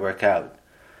didn't quite work out.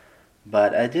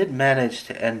 But I did manage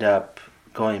to end up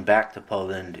going back to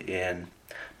Poland in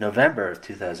November of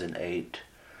 2008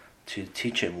 to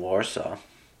teach in Warsaw.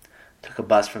 Took a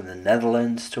bus from the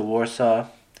Netherlands to Warsaw,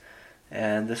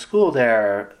 and the school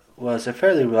there was a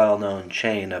fairly well-known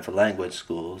chain of language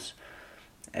schools.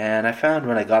 And I found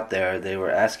when I got there, they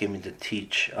were asking me to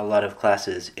teach a lot of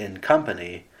classes in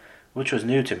company, which was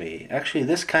new to me. Actually,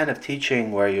 this kind of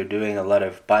teaching where you're doing a lot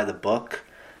of by the book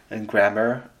and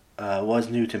grammar was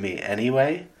new to me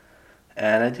anyway.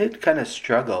 And I did kind of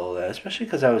struggle, especially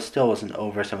because I wasn't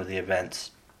over some of the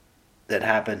events that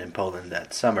happened in Poland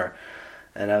that summer.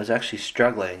 And I was actually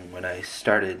struggling when I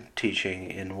started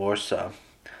teaching in Warsaw.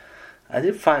 I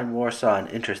did find Warsaw an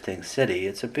interesting city.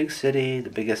 It's a big city, the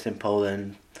biggest in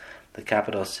Poland, the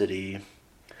capital city.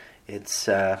 It's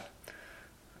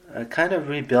kind of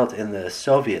rebuilt in the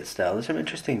Soviet style. There's some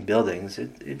interesting buildings.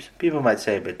 People might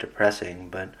say a bit depressing,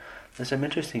 but there's some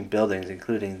interesting buildings,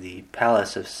 including the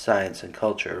Palace of Science and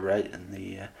Culture right in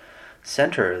the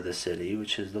center of the city,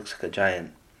 which looks like a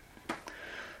giant,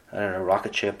 I don't know,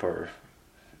 rocket ship or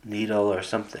needle or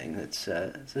something. It's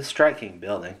a striking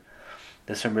building.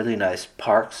 There's some really nice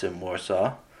parks in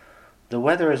Warsaw. The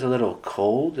weather is a little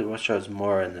cold. Warsaw is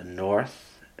more in the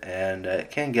north, and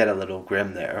it can get a little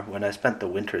grim there. When I spent the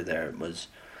winter there, it was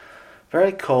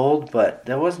very cold, but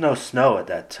there was no snow at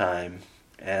that time.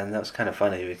 And that was kind of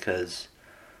funny because,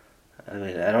 I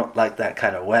mean, I don't like that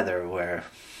kind of weather where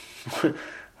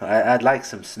I'd like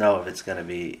some snow if it's going to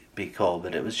be cold,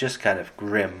 but it was just kind of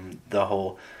grim the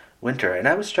whole winter. And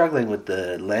I was struggling with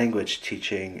the language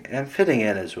teaching and fitting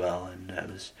in as well, and I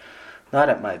was not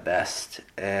at my best.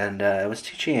 And I was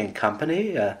teaching in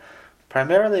company,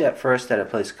 primarily at first at a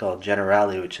place called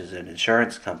Generali, which is an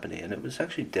insurance company, and it was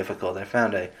actually difficult. I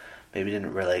found I maybe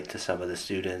didn't relate to some of the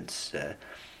students.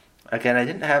 Again, I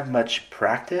didn't have much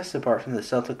practice apart from the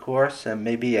Celtic course, and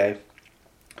maybe I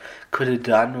could have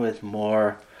done with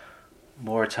more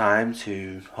time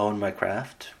to hone my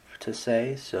craft, to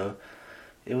say. So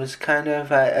it was kind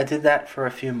of, I did that for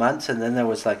a few months, and then there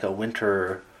was like a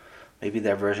winter, maybe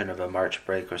their version of a March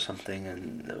break or something,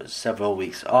 and there was several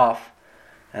weeks off,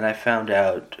 and I found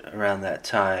out around that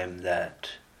time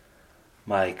that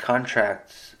my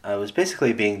contract, I was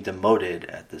basically being demoted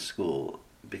at the school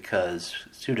because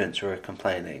students were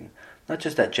complaining, not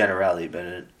just at Generali, but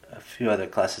at a few other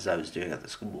classes I was doing at the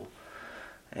school.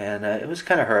 And it was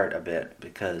kind of hurt a bit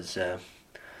because,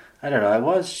 I don't know, I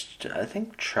was, I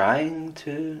think, trying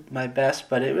to my best,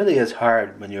 but it really is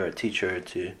hard when you're a teacher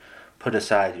to put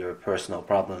aside your personal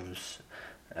problems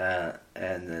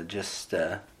and just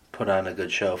put on a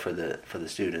good show for the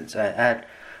students. I had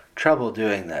trouble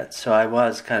doing that, so I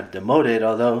was kind of demoted,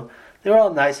 although they were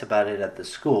all nice about it at the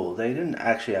school. They didn't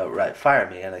actually outright fire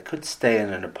me, and I could stay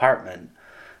in an apartment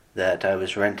that I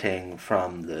was renting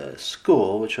from the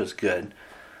school, which was good.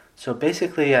 So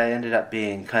basically I ended up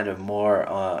being kind of more,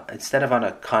 instead of on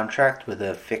a contract with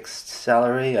a fixed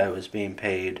salary, I was being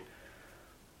paid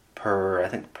per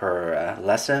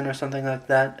lesson or something like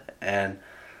that. And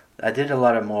I did a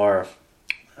lot of more,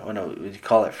 I don't know, we'd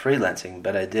call it freelancing,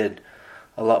 but I did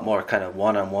a lot more kind of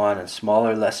one-on-one and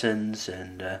smaller lessons,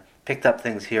 and picked up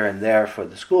things here and there for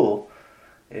the school.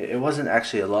 It wasn't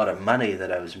actually a lot of money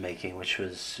that I was making, which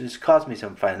caused me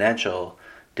some financial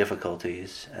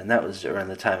difficulties, and that was around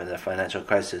the time of the financial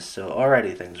crisis, so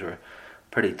already things were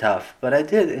pretty tough. But I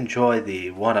did enjoy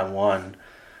the one-on-one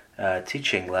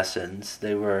teaching lessons.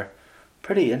 They were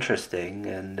pretty interesting,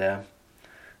 and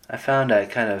I found I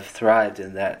kind of thrived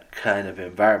in that kind of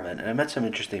environment, and I met some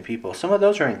interesting people. Some of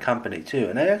those are in company too,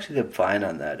 and I actually did fine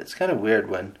on that. It's kind of weird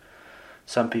when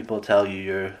some people tell you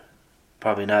you're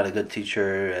probably not a good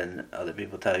teacher, and other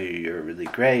people tell you you're really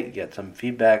great, you get some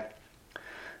feedback.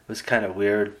 It was kind of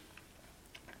weird.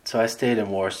 So I stayed in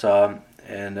Warsaw,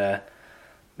 and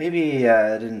maybe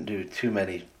I didn't do too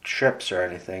many trips or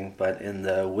anything, but in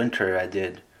the winter I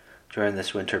did. During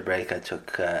this winter break, I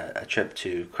took a trip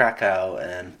to Krakow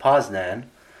and Poznan.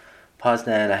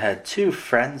 Poznan, I had two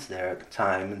friends there at the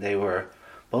time, and they were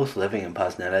both living in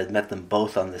Poznan. I'd met them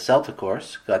both on the Celta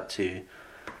course, got to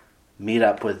meet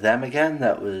up with them again.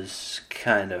 That was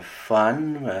kind of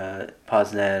fun.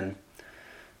 Poznan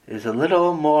is a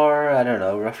little more, I don't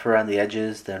know, rough around the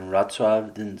edges than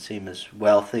Wrocław. Didn't seem as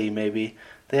wealthy, maybe.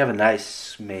 They have a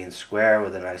nice main square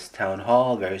with a nice town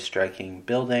hall, very striking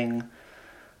building.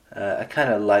 I kind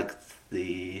of liked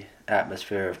the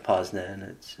atmosphere of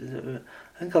Poznan.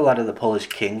 I think a lot of the Polish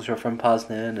kings were from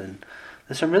Poznan, and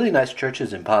there's some really nice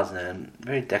churches in Poznan,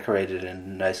 very decorated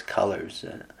in nice colors.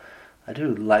 I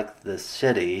do like the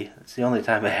city. It's the only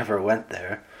time I ever went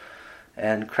there.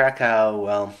 And Krakow,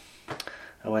 well,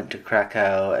 I went to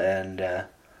Krakow and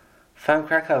found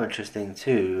Krakow interesting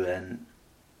too.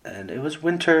 And it was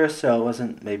winter, so it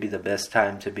wasn't maybe the best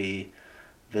time to be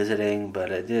visiting,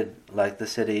 but I did like the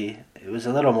city. It was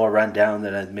a little more run down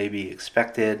than I'd maybe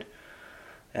expected.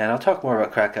 And I'll talk more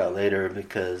about Krakow later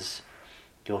because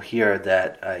you'll hear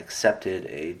that I accepted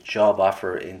a job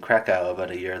offer in Krakow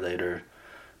about a year later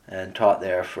and taught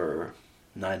there for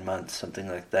 9 months, something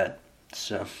like that.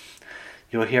 So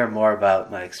you'll hear more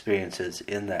about my experiences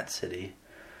in that city.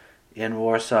 In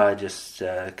Warsaw, I just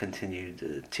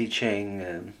continued teaching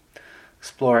and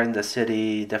exploring the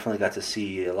city. Definitely got to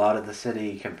see a lot of the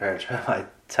city compared to my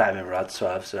time in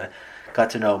Wrocław, so I got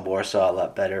to know Warsaw a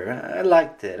lot better. I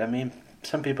liked it. I mean,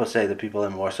 some people say the people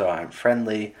in Warsaw aren't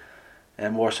friendly,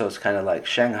 and Warsaw is kind of like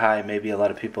Shanghai. Maybe a lot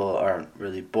of people aren't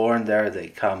really born there. They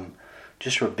come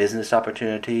just for business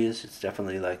opportunities. It's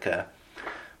definitely like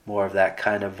more of that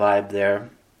kind of vibe there.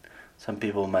 Some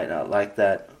people might not like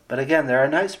that. But again, there are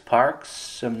nice parks,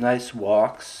 some nice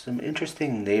walks, some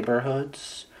interesting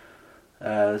neighborhoods.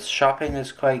 Shopping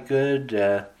is quite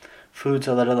good. Food's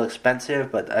a little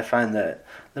expensive, but I find that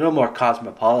a little more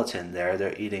cosmopolitan there.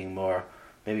 They're eating more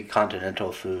maybe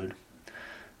continental food.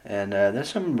 And there's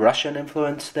some Russian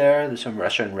influence there. There's some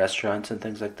Russian restaurants and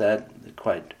things like that. They're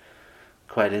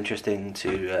quite interesting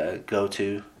to go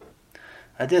to.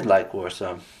 I did like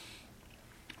Warsaw.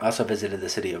 I also visited the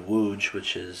city of Łódź,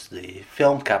 which is the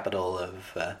film capital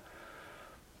of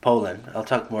Poland. I'll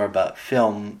talk more about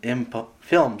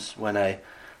films when I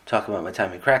talk about my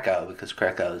time in Krakow, because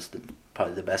Krakow is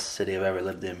probably the best city I've ever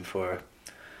lived in for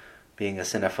being a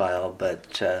cinephile.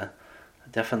 But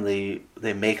definitely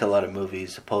they make a lot of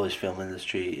movies, the Polish film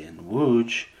industry in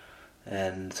Łódź,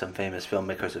 and some famous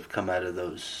filmmakers have come out of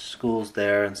those schools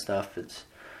there and stuff. It's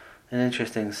an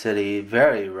interesting city,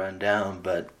 very run down,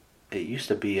 but it used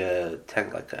to be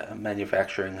like a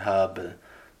manufacturing hub,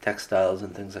 textiles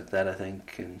and things like that, I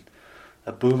think, and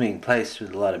a booming place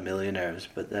with a lot of millionaires,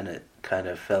 but then it kind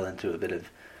of fell into a bit of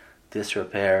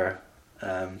disrepair.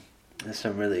 There's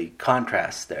some really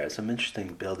contrasts there, some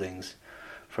interesting buildings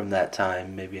from that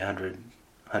time, maybe 100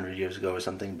 years ago or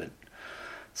something, but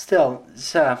still,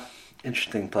 it's an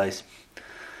interesting place.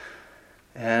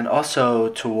 And also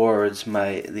towards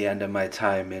the end of my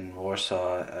time in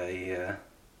Warsaw,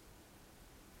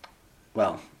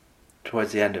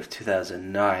 towards the end of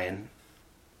 2009,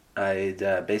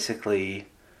 I'd basically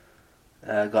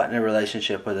got in a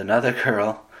relationship with another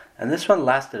girl, and this one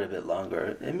lasted a bit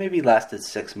longer. It maybe lasted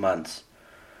 6 months,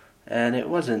 and it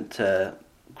wasn't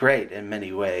great in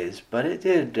many ways, but it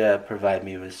did provide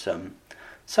me with some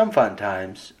fun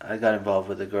times. I got involved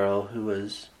with a girl who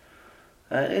was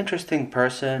an interesting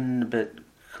person, a bit,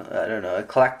 I don't know,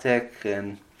 eclectic,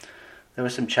 and there were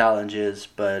some challenges,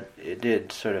 but it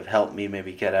did sort of help me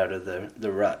maybe get out of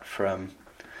the rut from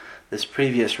this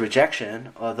previous rejection,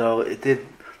 although the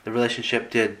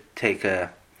relationship did take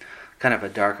a kind of a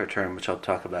darker turn, which I'll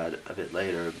talk about a bit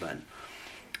later, but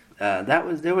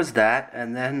there was that,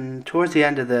 and then towards the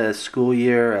end of the school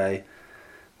year, I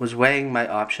was weighing my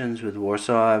options with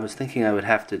Warsaw. I was thinking I would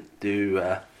have to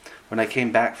do, when I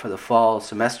came back for the fall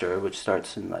semester, which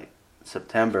starts in like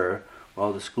September,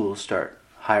 all the schools start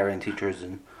hiring teachers,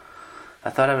 and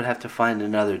I thought I would have to find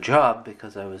another job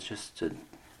because I was just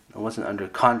I wasn't under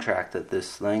contract at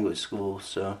this language school,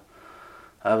 so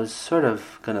I was sort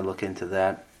of going to look into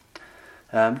that.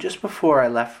 Just before I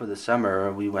left for the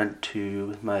summer, we went to,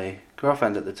 with my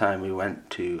girlfriend at the time, we went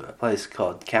to a place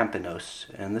called Campinos,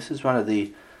 and this is one of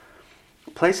the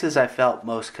places I felt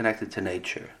most connected to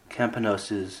nature.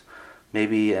 Campinos is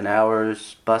maybe an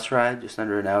hour's bus ride, just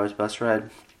under an hour's bus ride.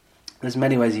 There's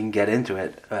many ways you can get into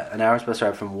it. An hour's bus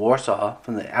ride from Warsaw,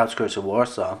 from the outskirts of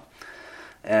Warsaw,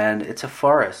 and it's a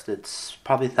forest. It's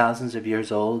probably thousands of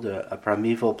years old, a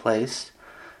primeval place.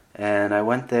 And I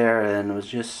went there and was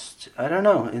just, I don't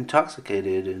know,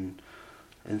 intoxicated and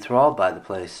enthralled by the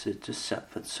place. It just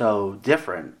felt so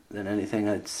different than anything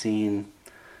I'd seen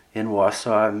in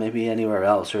Warsaw, maybe anywhere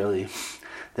else, really.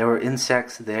 There were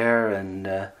insects there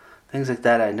and things like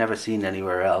that I'd never seen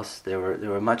anywhere else. There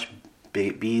were much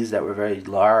bees that were very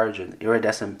large and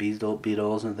iridescent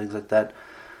beetles and things like that.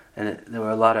 And there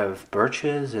were a lot of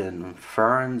birches and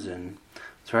ferns, and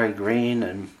it's very green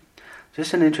and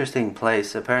just an interesting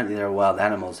place. Apparently there are wild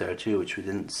animals there too, which we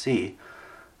didn't see.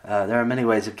 There are many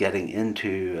ways of getting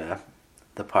into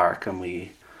the park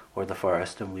or the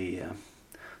forest, and we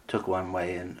took one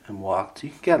way and walked. You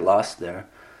can get lost there.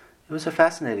 It was a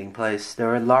fascinating place. There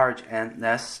were large ant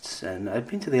nests, and I'd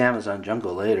been to the Amazon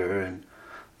jungle later, and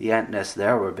the ant nests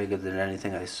there were bigger than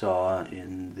anything I saw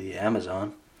in the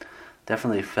Amazon.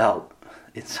 Definitely felt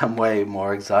in some way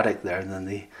more exotic there than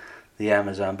the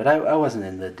Amazon, but I wasn't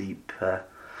in the deep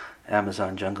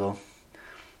Amazon jungle.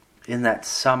 In that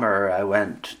summer,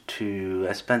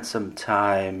 I spent some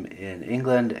time in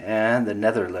England and the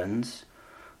Netherlands,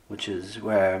 which is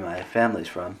where my family's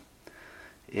from.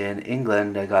 In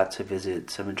England, I got to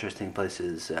visit some interesting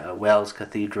places, Wells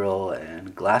Cathedral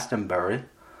and Glastonbury.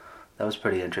 That was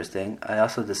pretty interesting. I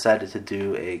also decided to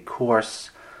do a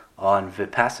course on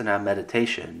Vipassana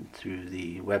meditation through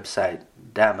the website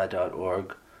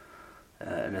dhamma.org.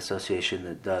 An association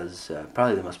that does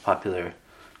probably the most popular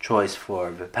choice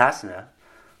for Vipassana.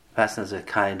 Vipassana is a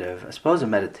kind of, I suppose, a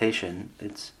meditation.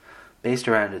 It's based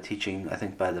around a teaching, I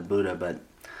think, by the Buddha, but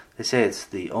they say it's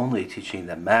the only teaching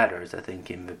that matters, I think,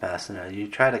 in Vipassana. You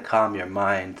try to calm your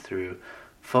mind through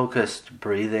focused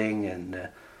breathing, and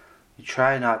you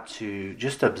try not to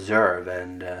just observe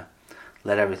and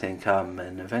let everything come,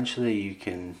 and eventually you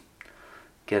can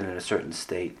get in a certain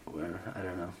state where, I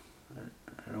don't know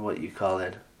what you call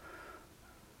it,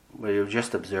 where you're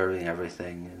just observing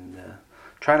everything and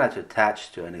try not to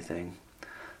attach to anything.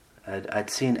 I'd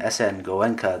seen S.N.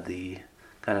 Goenka,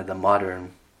 the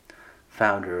modern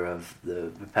founder of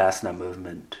the Vipassana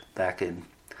movement, back in,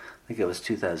 I think it was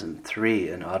 2003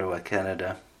 in Ottawa,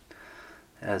 Canada,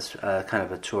 as kind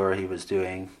of a tour he was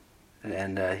doing,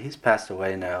 and he's passed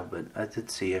away now, but I did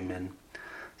see him in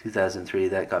 2003.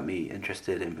 That got me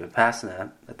interested in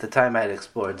Vipassana. At the time I had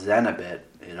explored Zen a bit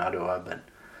in Ottawa, but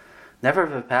never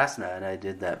Vipassana, and I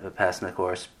did that Vipassana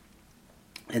course.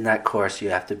 In that course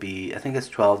you have to be, I think it's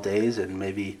 12 days, and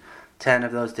maybe 10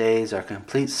 of those days are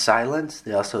complete silence.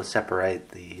 They also separate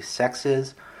the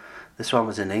sexes. This one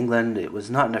was in England. It was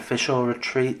not an official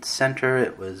retreat center.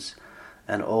 It was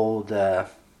an old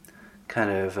kind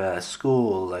of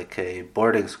school, like a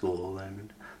boarding school,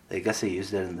 and I guess they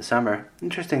used it in the summer.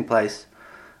 Interesting place.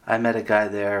 I met a guy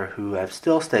there who I've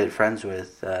still stayed friends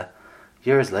with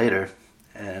years later,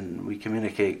 and we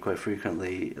communicate quite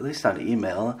frequently, at least on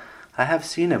email. I have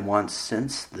seen him once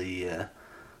since the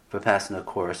Vipassana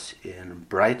course in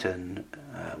Brighton,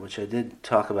 which I did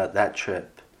talk about that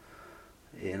trip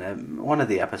in one of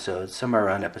the episodes, somewhere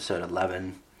around episode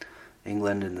 11,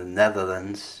 England and the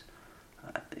Netherlands.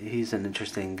 He's an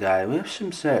interesting guy. We have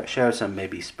share some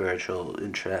maybe spiritual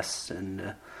interests,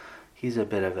 and he's a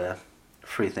bit of a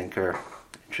free thinker,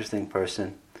 interesting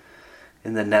person.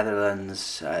 In the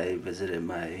Netherlands, I visited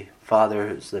my father,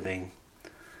 who's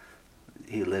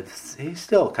he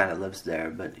still kind of lives there,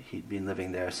 but he'd been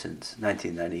living there since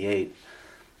 1998,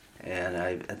 and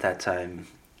at that time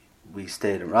we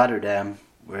stayed in Rotterdam,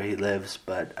 where he lives,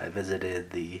 but I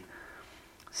visited the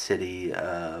city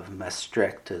of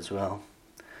Maastricht as well.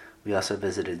 We also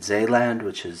visited Zeeland,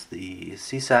 which is the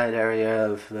seaside area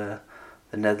of the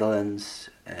Netherlands,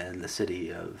 and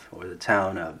the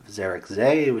town of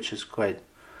Zierikzee, which is quite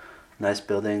nice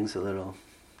buildings, a little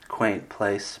quaint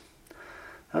place.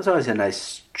 That was always a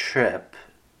nice trip,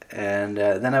 and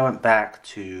then I went back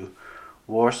to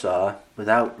Warsaw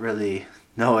without really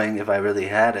knowing if I really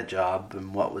had a job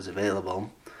and what was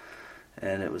available,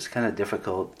 and it was kind of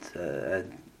difficult. I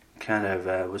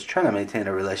was trying to maintain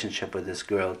a relationship with this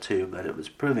girl too, but it was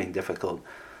proving difficult.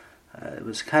 It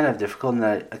was kind of difficult, and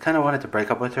I kind of wanted to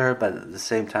break up with her, but at the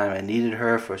same time I needed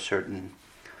her for certain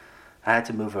I had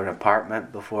to move an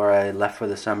apartment before I left for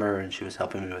the summer, and she was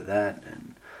helping me with that.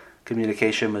 And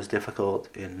communication was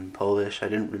difficult in Polish. I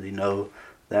didn't really know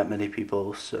that many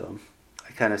people, so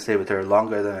I kind of stayed with her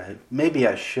longer than maybe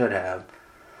I should have.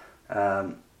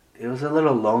 It was a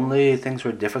little lonely. Things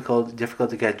were difficult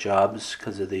to get jobs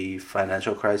because of the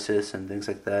financial crisis and things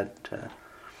like that.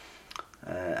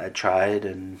 I tried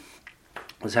and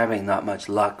was having not much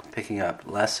luck picking up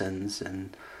lessons,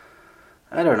 and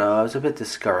I don't know, I was a bit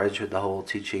discouraged with the whole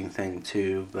teaching thing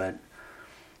too, but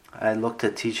I looked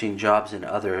at teaching jobs in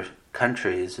other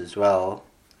countries as well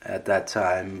at that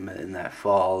time, in that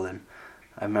fall, and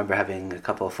I remember having a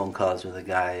couple of phone calls with a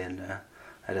guy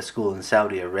at a school in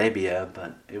Saudi Arabia,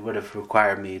 but it would have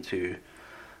required me to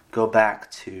go back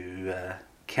to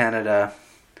Canada,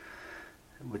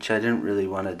 which I didn't really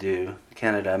want to do.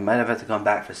 Canada, I might have had to come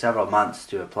back for several months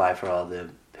to apply for all the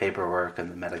paperwork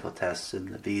and the medical tests and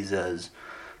the visas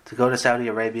to go to Saudi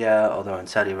Arabia, although in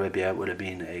Saudi Arabia it would have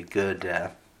been a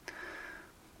good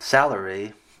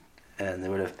salary and they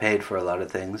would have paid for a lot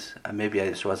of things. Maybe I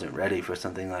just wasn't ready for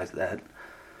something like that.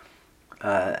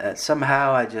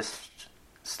 Somehow I just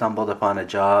stumbled upon a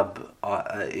job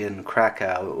in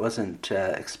Krakow. It wasn't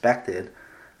expected.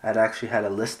 I'd actually had a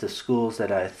list of schools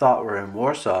that I thought were in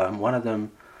Warsaw, and one of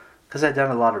them, because I'd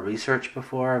done a lot of research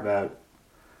before about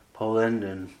Poland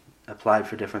and applied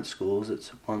for different schools at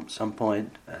some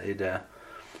point, I'd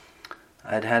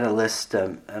had a list,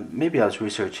 maybe I was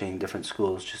researching different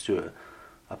schools just to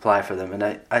apply for them,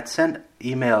 and I'd sent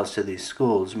emails to these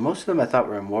schools. Most of them I thought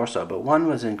were in Warsaw, but one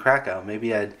was in Krakow.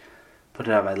 Maybe I'd put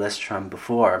it on my list from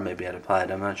before, maybe I'd applied,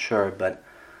 I'm not sure, but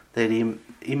they'd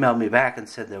emailed me back and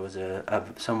said there was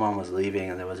someone was leaving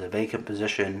and there was a vacant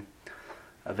position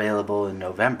available in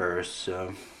November,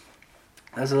 so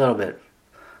that was a little bit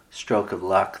stroke of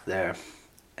luck there.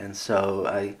 And so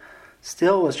I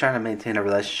still was trying to maintain a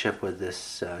relationship with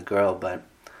this girl, but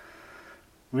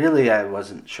really I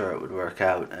wasn't sure it would work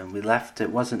out, and we left.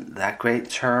 It wasn't that great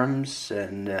terms,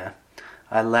 and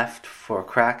I left for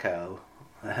Krakow.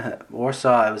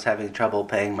 Warsaw, I was having trouble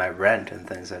paying my rent and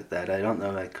things like that. I don't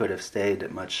know if I could have stayed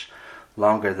much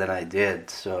longer than I did,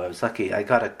 so I was lucky. I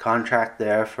got a contract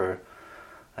there for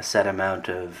a set amount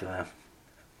of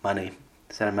money,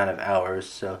 set amount of hours,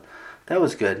 so that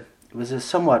was good. It was a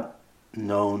somewhat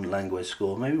known language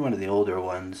school, maybe one of the older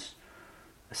ones,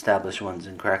 established ones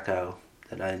in Krakow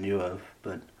that I knew of,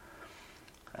 but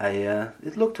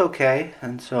it looked okay,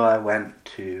 and so I went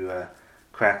to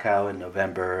Krakow in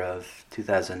November of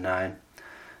 2009.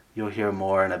 You'll hear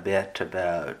more in a bit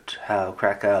about how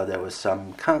Krakow, there was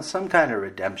some kind of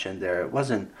redemption there. It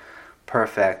wasn't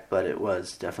perfect, but it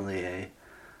was definitely a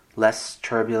less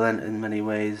turbulent in many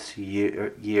ways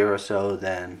year or so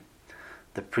than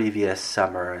the previous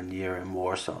summer and year in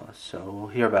Warsaw. So we'll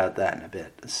hear about that in a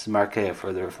bit. This is Mark A.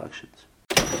 Further Reflections.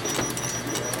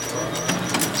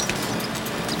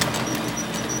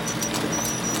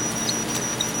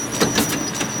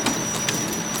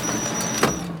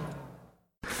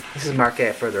 This is Mark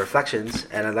A. Further Reflections,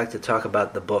 and I'd like to talk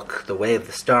about the book The Way of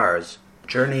the Stars,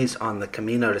 Journeys on the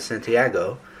Camino de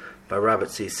Santiago by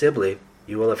Robert C. Sibley.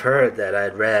 You will have heard that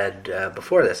I'd read,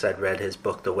 before this, I'd read his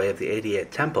book The Way of the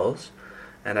 88 Temples,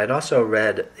 and I'd also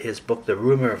read his book The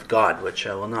Rumor of God, which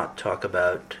I will not talk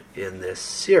about in this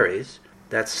series.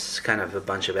 That's kind of a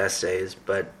bunch of essays,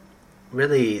 but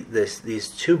really these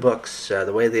two books,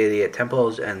 The Way of the 88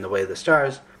 Temples and The Way of the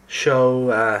Stars,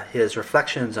 show his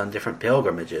reflections on different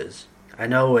pilgrimages. I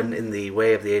know in The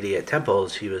Way of the 88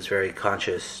 Temples he was very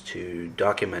conscious to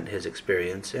document his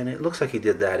experience, and it looks like he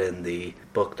did that in the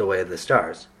book The Way of the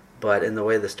Stars. But in The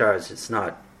Way of the Stars it's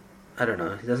not, I don't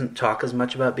know, he doesn't talk as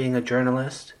much about being a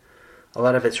journalist. A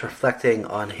lot of it's reflecting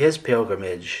on his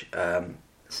pilgrimage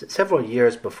several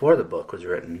years before the book was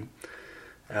written.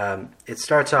 It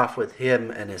starts off with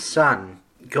him and his son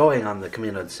going on the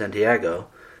Camino de Santiago,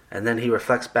 and then he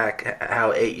reflects back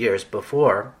how 8 years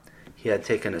before he had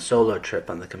taken a solo trip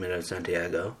on the Camino de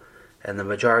Santiago, and the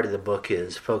majority of the book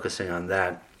is focusing on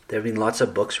that. There have been lots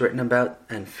of books written about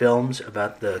and films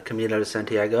about the Camino de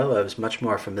Santiago. I was much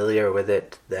more familiar with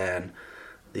it than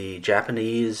the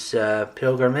Japanese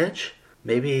pilgrimage.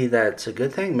 Maybe that's a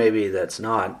good thing, maybe that's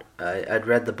not. I'd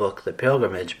read the book The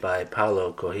Pilgrimage by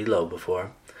Paulo Coelho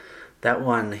before. That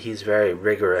one, he's very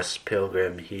rigorous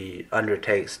pilgrim. He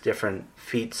undertakes different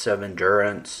feats of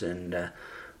endurance and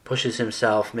pushes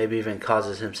himself, maybe even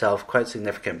causes himself quite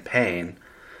significant pain.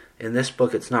 In this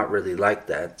book, it's not really like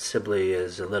that. Sibley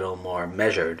is a little more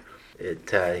measured.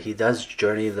 He does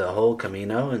journey the whole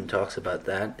Camino and talks about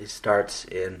that. He starts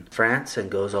in France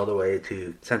and goes all the way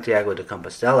to Santiago de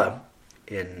Compostela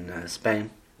in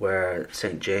Spain, where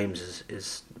St. James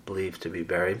is believed to be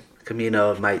buried.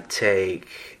 Camino might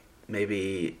take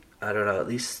maybe, I don't know, at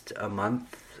least a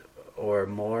month or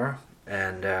more,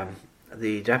 and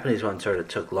the Japanese one sort of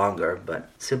took longer, but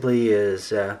Sibley is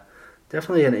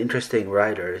definitely an interesting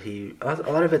writer.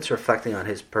 A lot of it's reflecting on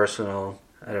his personal,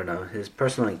 his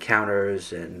personal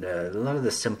encounters and a lot of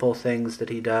the simple things that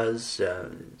he does.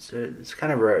 It's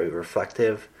kind of very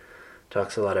reflective.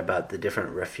 Talks a lot about the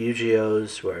different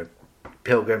refugios where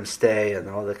pilgrims stay and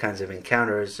all the kinds of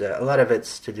encounters. A lot of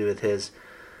it's to do with his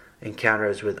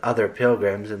encounters with other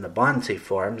pilgrims and the bonds he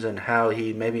forms and how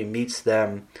he maybe meets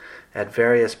them at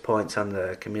various points on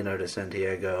the Camino de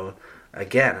Santiago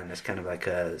again, and it's kind of like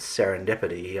a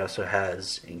serendipity. He also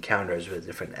has encounters with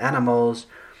different animals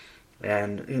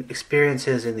and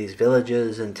experiences in these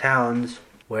villages and towns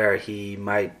where he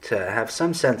might have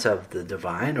some sense of the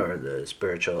divine or the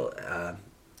spiritual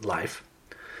life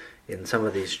in some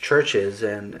of these churches,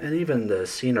 and even the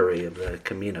scenery of the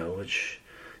Camino, which,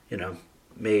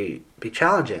 may be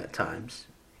challenging at times.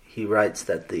 He writes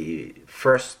that the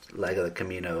first leg of the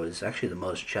Camino is actually the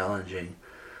most challenging,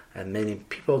 and many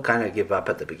people kind of give up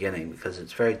at the beginning because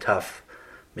it's very tough,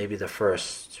 maybe the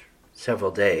first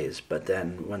several days, but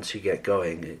then once you get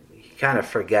going, he kind of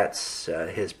forgets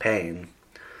his pain.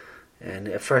 And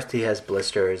at first he has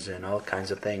blisters and all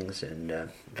kinds of things, and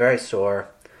very sore.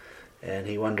 And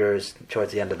he wonders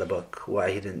towards the end of the book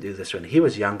why he didn't do this when he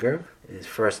was younger. His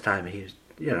first time, he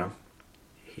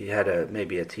had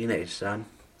maybe a teenage son.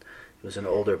 He was an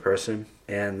older person.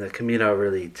 And the Camino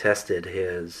really tested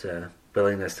his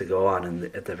willingness to go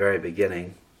on at the very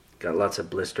beginning. Got lots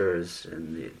of blisters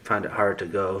and he found it hard to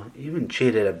go. He even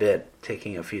cheated a bit,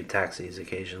 taking a few taxis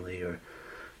occasionally,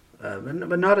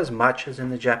 but not as much as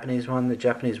in the Japanese one. The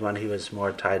Japanese one, he was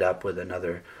more tied up with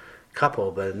another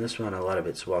couple, but in this one, a lot of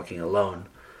it's walking alone.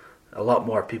 A lot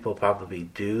more people probably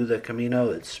do the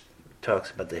Camino. It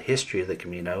talks about the history of the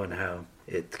Camino and how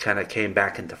it kind of came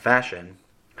back into fashion,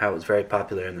 how it was very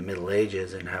popular in the Middle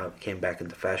Ages and how it came back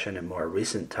into fashion in more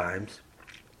recent times.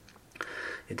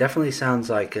 It definitely sounds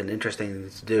like an interesting thing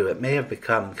to do. It may have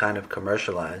become kind of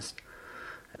commercialized.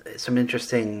 Some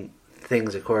interesting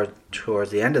things occur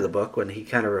towards the end of the book when he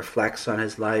kind of reflects on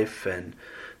his life and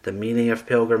the meaning of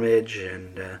pilgrimage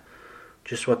and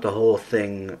just what the whole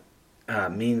thing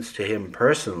means to him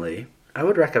personally. I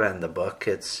would recommend the book.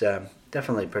 It's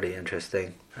definitely pretty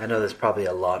interesting. I know there's probably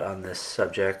a lot on this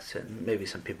subject, and maybe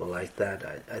some people like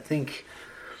that. I think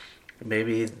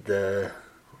maybe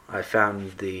I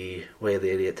found the Way of the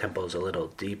 88 Temples a little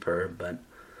deeper, but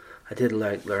I did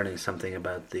like learning something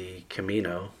about the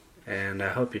Camino, and I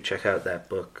hope you check out that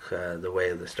book, The Way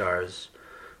of the Stars,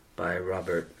 by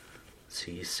Robert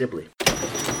C. Sibley.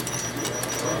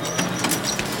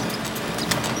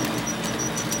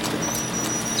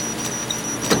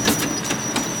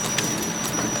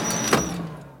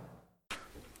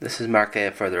 This is Mark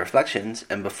A. Further Reflections,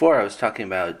 and before I was talking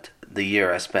about the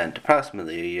year I spent,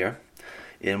 approximately a year,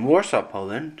 in Warsaw,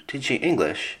 Poland, teaching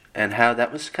English, and how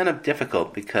that was kind of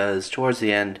difficult because towards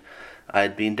the end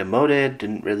I'd been demoted,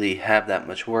 didn't really have that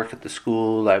much work at the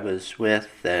school I was with,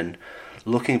 and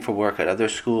looking for work at other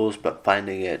schools, but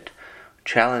finding it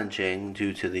challenging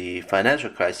due to the financial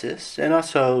crisis, and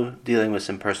also dealing with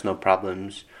some personal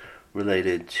problems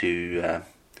related to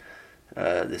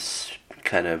this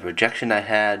kind of rejection I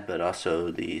had, but also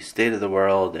the state of the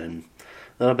world and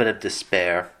a little bit of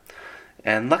despair.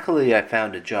 And luckily I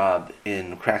found a job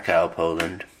in Krakow,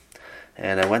 Poland,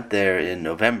 and I went there in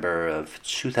November of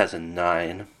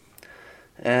 2009.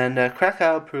 And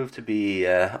Krakow proved to be,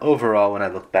 overall, when I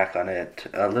look back on it,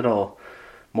 a little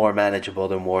more manageable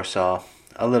than Warsaw,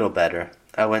 a little better.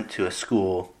 I went to a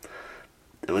school.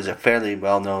 It was a fairly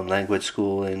well-known language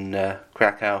school in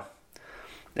Krakow,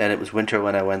 and it was winter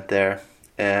when I went there.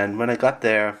 And when I got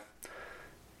there,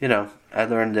 I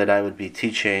learned that I would be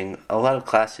teaching a lot of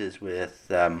classes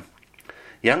with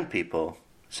young people.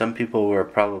 Some people were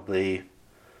probably,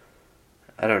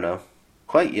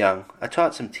 quite young. I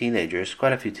taught some teenagers,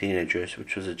 quite a few teenagers,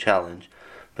 which was a challenge.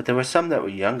 But there were some that were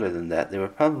younger than that. They were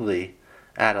probably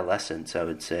adolescents, I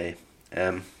would say.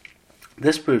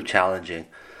 This proved challenging.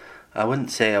 I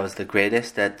wouldn't say I was the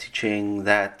greatest at teaching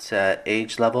that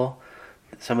age level.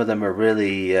 Some of them were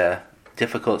really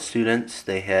difficult students.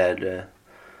 They had,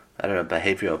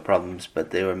 behavioral problems, but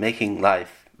they were making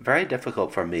life very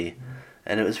difficult for me.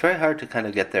 And it was very hard to kind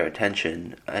of get their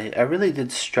attention. I really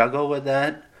did struggle with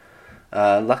that.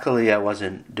 Luckily, I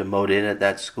wasn't demoted at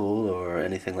that school or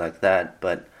anything like that,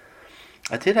 but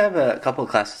I did have a couple of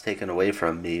classes taken away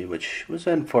from me, which was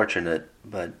unfortunate.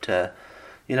 But,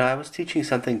 I was teaching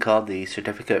something called the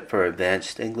Certificate for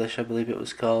Advanced English, I believe it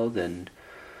was called, and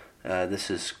This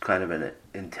is kind of an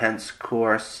intense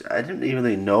course. I didn't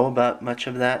really know about much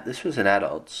of that. This was an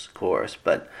adults course,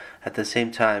 but at the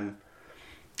same time,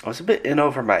 I was a bit in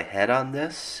over my head on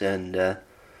this, and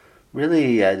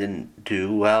really I didn't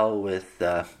do well with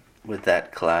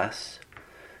that class.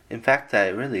 In fact, I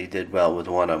really did well with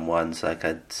one-on-ones, like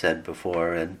I'd said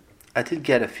before, and I did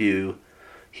get a few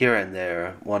here and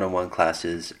there one-on-one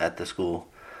classes at the school.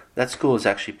 That school is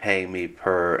actually paying me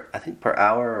per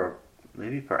hour or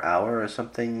maybe per hour or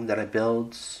something that I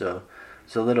build, so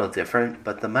it's a little different,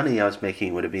 but the money I was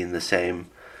making would have been the same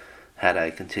had I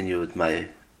continued with my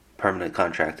permanent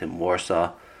contract in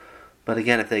Warsaw. But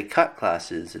again, if they cut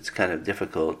classes, it's kind of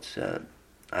difficult.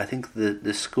 I think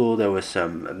the school, there was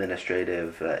some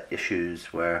administrative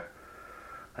issues where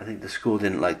I think the school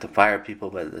didn't like to fire people,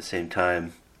 but at the same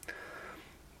time,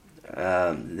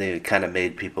 they kind of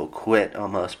made people quit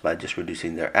almost by just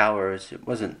reducing their hours. It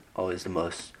wasn't always the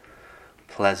most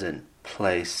pleasant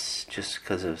place just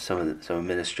because of some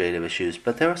administrative issues,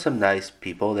 but there were some nice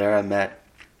people there. I met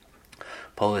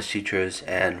Polish teachers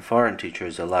and foreign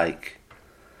teachers alike.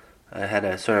 I had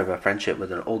a sort of a friendship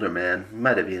with an older man. He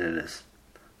might have been in his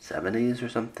 70s or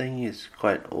something. He's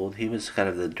quite old. He was kind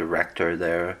of the director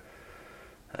there.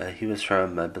 He was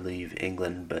from, I believe,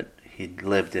 England, but he'd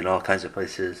lived in all kinds of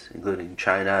places, including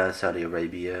China, Saudi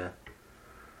Arabia,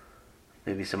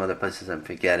 maybe some other places I'm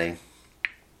forgetting.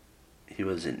 He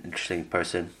was an interesting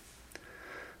person.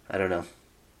 I don't know.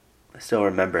 I still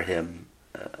remember him,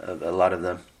 a lot of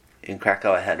them. In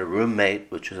Krakow, I had a roommate,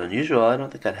 which was unusual. I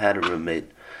don't think I'd had a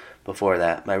roommate before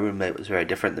that. My roommate was very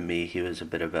different than me. He was a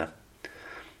bit of a, you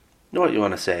know what you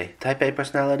want to say, type A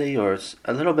personality, or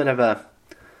a little bit of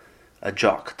a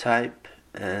jock type.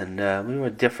 And we were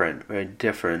different, very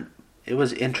different. It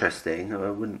was interesting. I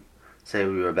wouldn't say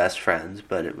we were best friends,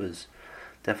 but it was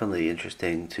definitely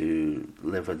interesting to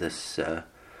live with this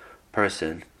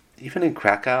person. Even in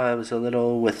Krakow, I was a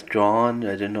little withdrawn.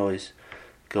 I didn't always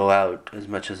go out as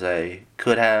much as I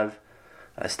could have.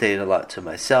 I stayed a lot to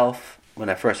myself. When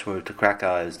I first moved to Krakow,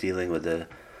 I was dealing with a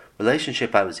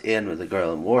relationship I was in with a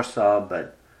girl in Warsaw,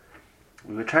 but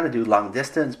we were trying to do long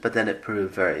distance, but then it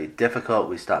proved very difficult.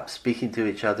 We stopped speaking to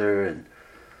each other, and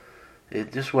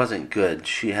it just wasn't good.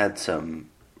 She had some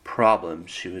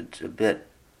problems. She was a bit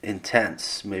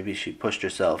intense. Maybe she pushed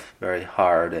herself very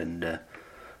hard and a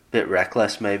bit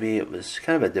reckless, maybe. It was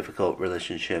kind of a difficult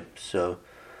relationship, so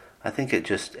I think it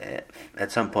just,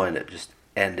 at some point, it just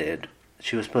ended.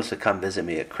 She was supposed to come visit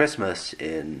me at Christmas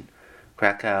in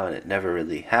Krakow, and it never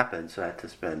really happened, so I had to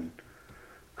spend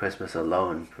Christmas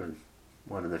alone for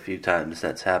one of the few times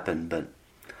that's happened, but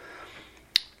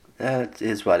that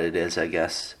is what it is, I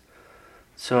guess.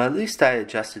 So at least I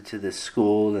adjusted to this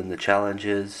school and the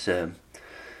challenges.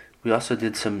 We also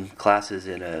did some classes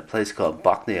in a place called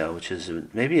Bochnia, which is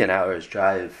maybe an hour's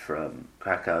drive from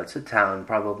Krakow. It's a town,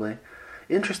 probably.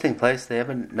 Interesting place. They have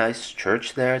a nice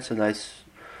church there. It's a nice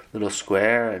little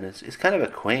square, and it's kind of a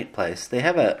quaint place. They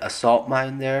have a salt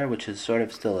mine there, which is sort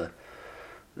of still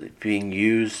being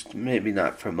used, maybe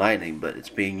not for mining, but it's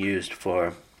being used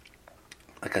for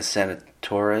like a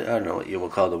sanatorium, I don't know what you will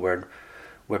call the word,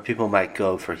 where people might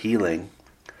go for healing.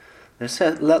 There's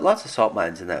lots of salt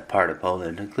mines in that part of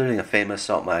Poland, including a famous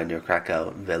salt mine near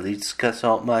Krakow, Wieliczka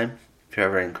salt mine. If you're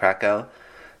ever in Krakow,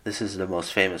 this is the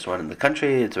most famous one in the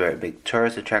country. It's a very big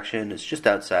tourist attraction. It's just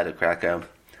outside of Krakow.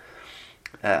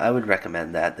 I would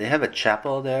recommend that. They have a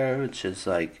chapel there, which is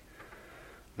like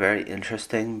very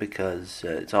interesting because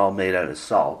it's all made out of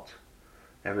salt.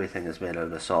 Everything is made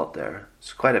out of salt there.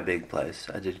 It's quite a big place.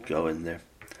 I did go in there.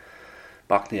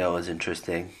 Bochnia was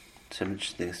interesting. Some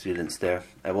interesting students there.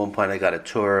 At one point I got a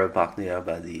tour of Bochnia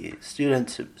by the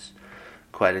students. It was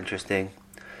quite interesting.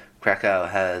 Krakow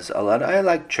has a lot. I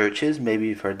like churches. Maybe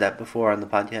you've heard that before on the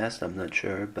podcast. I'm not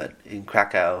sure. But in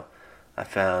Krakow, I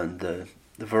found the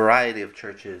variety of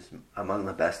churches among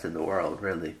the best in the world,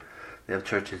 really. They have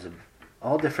churches of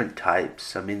all different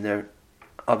types. I mean, they're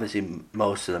obviously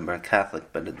most of them are Catholic,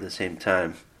 but at the same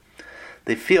time,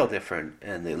 they feel different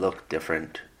and they look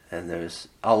different. And there's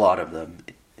a lot of them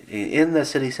in the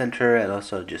city center and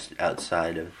also just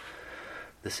outside of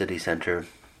the city center.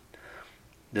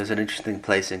 There's an interesting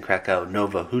place in Krakow,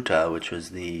 Nowa Huta, which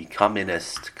was the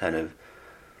communist kind of,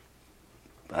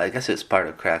 I guess it's part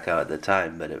of Krakow at the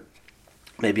time, but it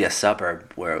maybe a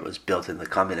suburb where it was built in the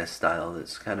communist style.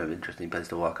 It's kind of an interesting place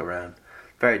to walk around.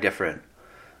 Very different.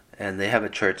 And they have a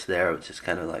church there which is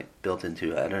kind of like built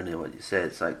into, I don't know what you say,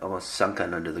 it's like almost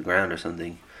sunken under the ground or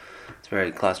something. It's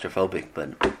very claustrophobic, but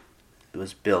it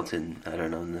was built in, I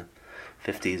don't know, in the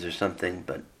 50s or something,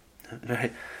 but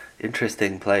very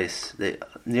interesting place.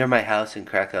 Near my house in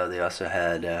Krakow, they also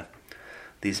had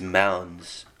these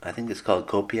mounds. I think it's called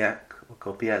Kopiak or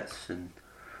Kopiats, and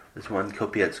there's one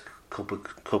Kopiats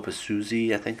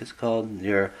Kopasuzi, I think it's called,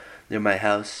 near my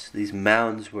house. These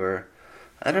mounds were,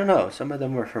 I don't know, some of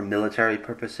them were for military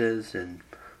purposes, and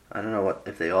I don't know what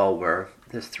if they all were.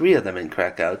 There's 3 of them in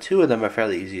Krakow. 2 of them are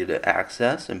fairly easy to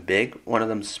access and big. One of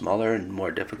them's smaller and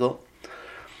more difficult.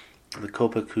 The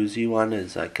Kopakuzi one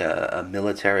is like a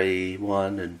military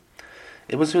one, and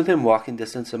it was within walking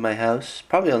distance of my house.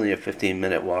 Probably only a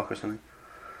 15-minute walk or something.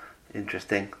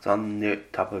 Interesting. It's on near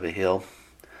top of a hill.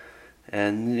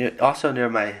 And also near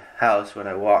my house when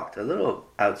I walked, a little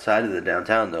outside of the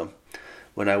downtown though,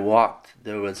 when I walked,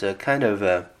 there was a kind of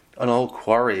an old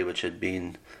quarry which had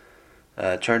been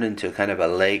turned into kind of a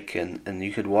lake, and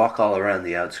you could walk all around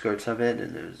the outskirts of it,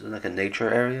 and it was like a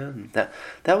nature area, and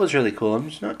that was really cool. I'm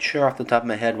just not sure off the top of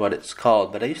my head what it's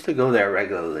called, but I used to go there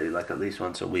regularly, like at least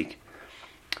once a week,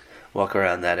 walk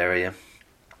around that area.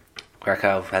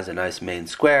 Krakow has a nice main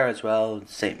square as well,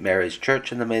 St. Mary's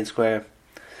Church in the main square.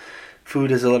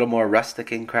 Food is a little more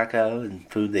rustic in Krakow, and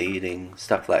food they're eating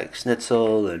stuff like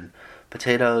schnitzel and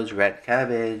potatoes, red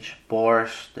cabbage,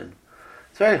 borscht, and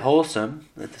it's very wholesome.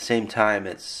 At the same time,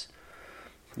 it's,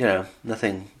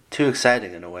 nothing too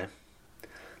exciting in a way.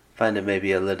 Find it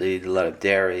maybe a lot of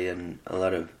dairy and a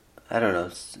lot of, I don't know,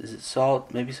 is it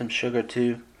salt? Maybe some sugar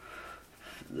too.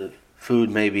 The food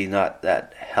maybe not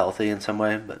that healthy in some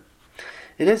way, but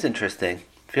it is interesting.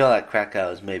 I feel like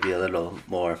Krakow is maybe a little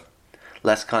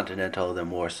less continental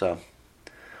than Warsaw.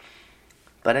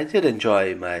 But I did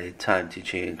enjoy my time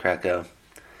teaching in Krakow.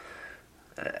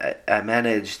 I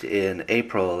managed in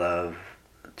April of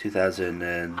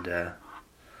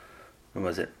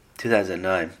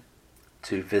 2009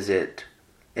 to visit,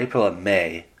 April and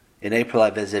May. In April I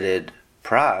visited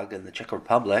Prague in the Czech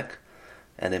Republic,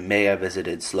 and in May I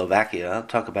visited Slovakia. I'll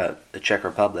talk about the Czech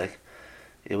Republic.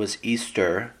 It was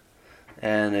Easter,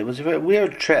 and it was a very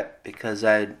weird trip because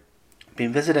I'd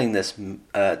been visiting this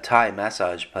Thai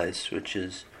massage place, which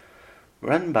is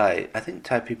run by, I think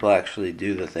Thai people actually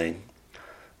do the thing.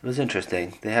 It was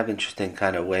interesting. They have an interesting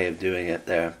kind of way of doing it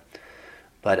there.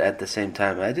 But at the same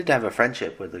time, I did have a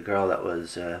friendship with the girl that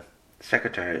was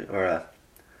secretary, or I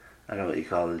don't know what you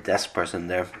call it, a desk person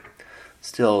there.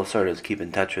 Still sort of keep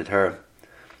in touch with her.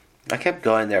 I kept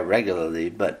going there regularly,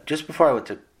 but just before I went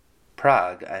to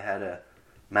Prague, I had a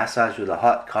massage with a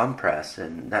hot compress,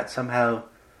 and that somehow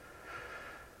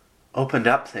opened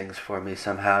up things for me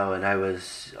somehow, and I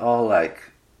was all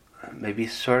like, maybe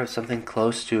sort of something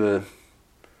close to a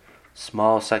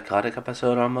small psychotic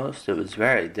episode almost. It was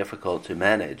very difficult to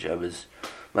manage.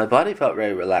 My body felt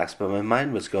very relaxed, but my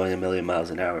mind was going a million miles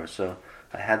an hour. So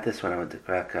I had this when I went to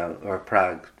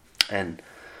Prague, and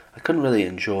I couldn't really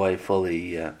enjoy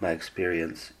fully my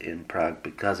experience in Prague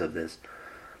because of this.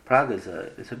 Prague is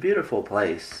a beautiful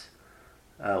place.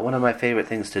 One of my favorite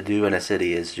things to do in a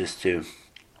city is just to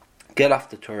get off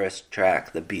the tourist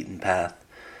track, the beaten path,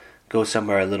 go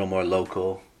somewhere a little more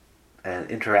local, and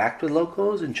interact with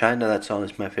locals. In China, that's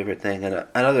always my favorite thing, and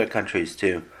other countries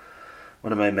too.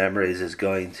 One of my memories is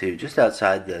going to, just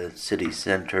outside the city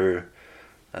center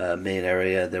main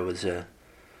area, there was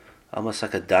almost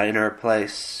like a diner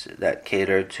place that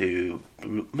catered to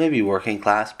maybe working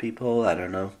class people, I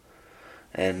don't know.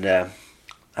 And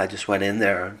I just went in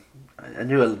there. I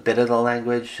knew a bit of the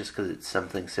language just because it's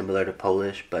something similar to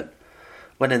Polish, but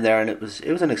went in there and it was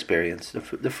an experience.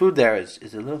 The food there is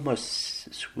a little more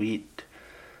sweet,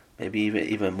 maybe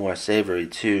even more savory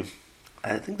too.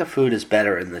 I think the food is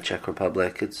better in the Czech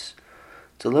Republic. It's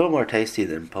a little more tasty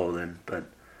than Poland, but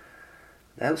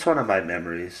that was one of my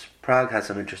memories. Prague has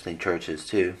some interesting churches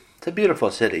too. It's a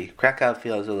beautiful city. Krakow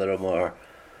feels a little more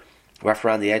rough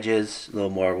around the edges, a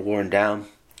little more worn down.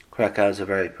 Krakow is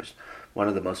one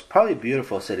of the most probably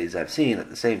beautiful cities I've seen. At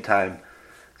the same time,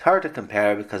 it's hard to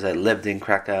compare because I lived in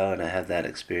Krakow and I had that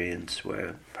experience,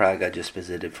 where Prague I just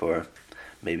visited for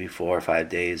maybe 4 or 5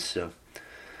 days. So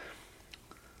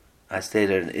I stayed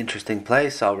at an interesting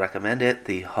place. I'll recommend it,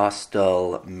 the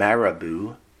Hostel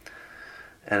Marabou.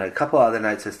 And a couple other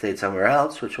nights I stayed somewhere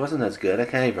else, which wasn't as good. I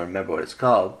can't even remember what it's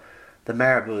called. The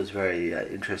Marabou is very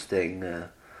interesting.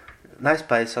 Nice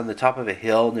place on the top of a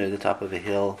hill, near the top of a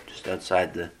hill, just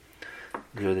outside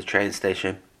near the train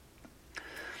station.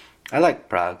 I like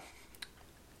Prague.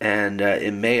 And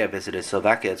in May I visited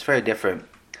Slovakia. It's very different.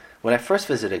 When I first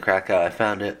visited Krakow, I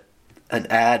found an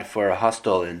ad for a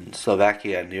hostel in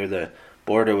Slovakia near the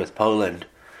border with Poland.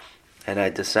 And I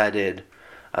decided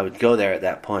I would go there at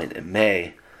that point in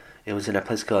May. It was in a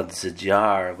place called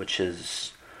Zajar, which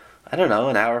is, I don't know,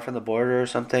 an hour from the border or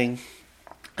something.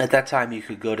 At that time you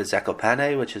could go to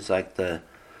Zakopane, which is like the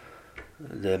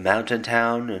mountain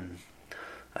town, and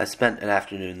I spent an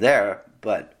afternoon there,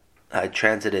 but I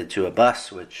transited to a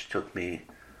bus which took me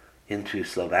into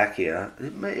Slovakia.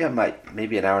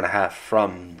 Maybe an hour and a half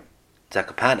from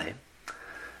Zakopane.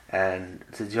 And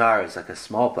Zdar is like a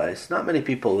small place. Not many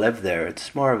people live there.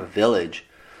 It's more of a village.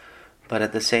 But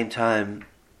at the same time,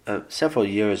 several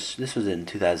years, this was in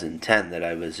 2010 that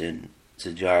I was in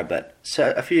Zdar, but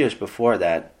a few years before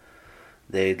that,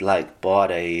 they'd bought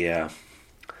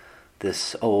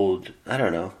this old, I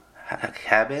don't know,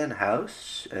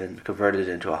 house and converted it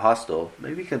into a hostel.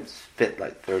 Maybe you could fit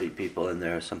 30 people in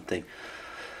there or something,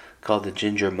 called the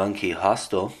Ginger Monkey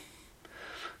Hostel.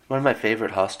 One of my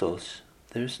favorite hostels.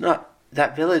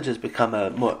 That village has become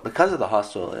because of the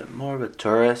hostel, more of a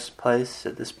tourist place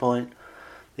at this point.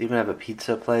 They even have a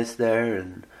pizza place there,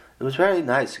 and it was very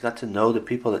nice. I got to know the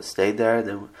people that stayed there.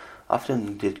 They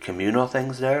often did communal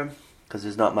things there, because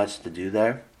there's not much to do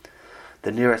there.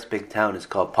 The nearest big town is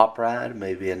called Poprad,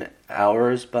 maybe an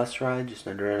hour's bus ride, just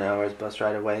under an hour's bus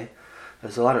ride away.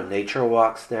 There's a lot of nature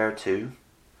walks there too.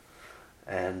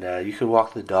 And you could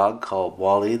walk the dog called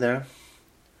Wally there.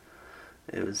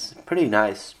 It was pretty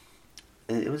nice.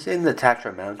 It was in the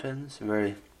Tatra Mountains,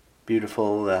 very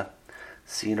beautiful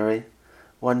scenery.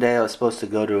 One day I was supposed to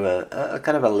go to a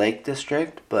kind of a lake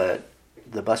district, but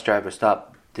the bus driver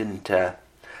didn't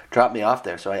drop me off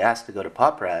there, so I asked to go to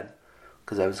Poprad,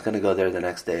 because I was going to go there the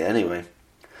next day anyway.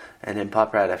 And in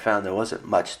Poprad I found there wasn't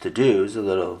much to do. It was a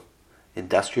little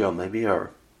industrial maybe,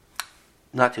 or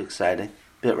not too exciting,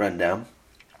 a bit run down.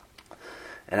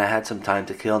 And I had some time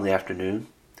to kill in the afternoon.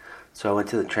 So I went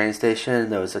to the train station,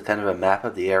 and there was a kind of a map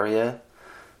of the area,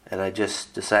 and I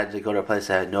just decided to go to a place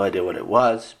I had no idea what it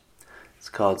was. It's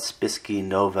called Spišský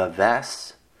Nova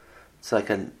Ves. It's like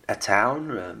a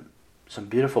town, some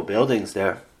beautiful buildings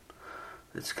there.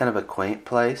 It's kind of a quaint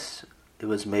place. It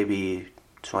was maybe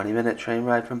 20-minute train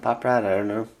ride from Poprad, I don't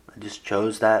know. I just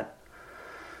chose that.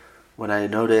 When I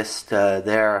noticed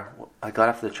there, I got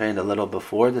off the train a little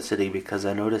before the city because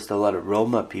I noticed a lot of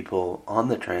Roma people on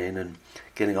the train and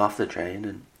getting off the train.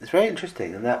 And it's very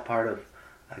interesting. In that part of,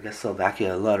 I guess,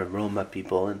 Slovakia, a lot of Roma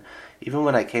people. And even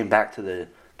when I came back to the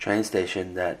train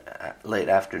station that late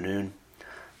afternoon,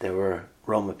 there were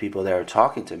Roma people there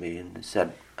talking to me and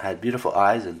said I had beautiful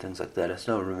eyes and things like that. I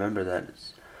still remember that.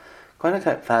 It's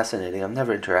quite fascinating. I've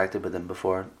never interacted with them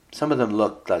before. Some of them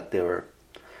looked like they were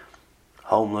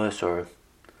homeless or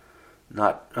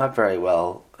not very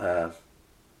well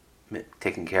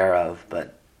taken care of,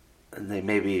 but they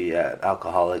may be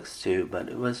alcoholics too. But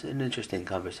it was an interesting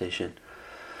conversation.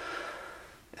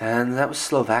 And that was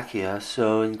Slovakia.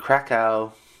 So in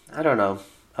Krakow, I don't know.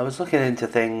 I was looking into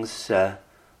things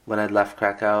when I'd left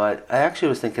Krakow. I actually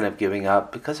was thinking of giving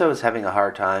up because I was having a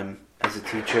hard time as a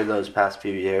teacher those past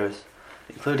few years,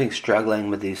 including struggling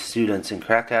with these students in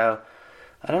Krakow.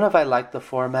 I don't know if I liked the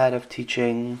format of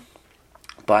teaching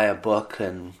by a book,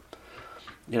 and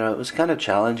it was kind of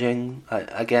challenging.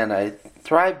 I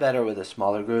thrive better with a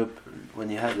smaller group. When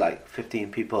you had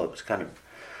 15 people, it was kind of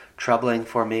troubling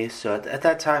for me. So at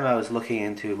that time I was looking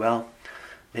into,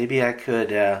 maybe I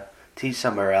could teach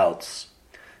somewhere else.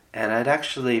 And I'd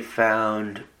actually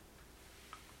got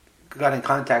in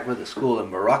contact with a school in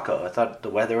Morocco. I thought the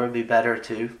weather would be better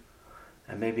too,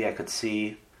 and maybe I could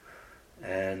see.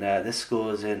 And this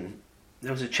school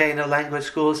there was a chain of language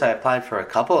schools. I applied for a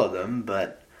couple of them,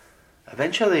 but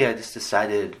eventually I just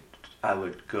decided I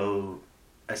would go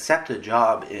accept a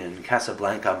job in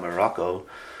Casablanca, Morocco.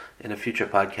 In a future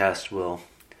podcast, we'll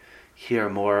hear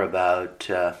more about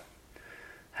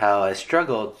how I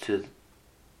struggled to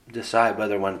decide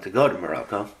whether I wanted to go to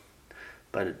Morocco.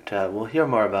 But we'll hear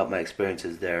more about my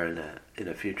experiences there in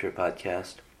a future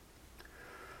podcast.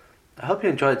 I hope you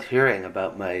enjoyed hearing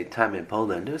about my time in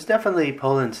Poland.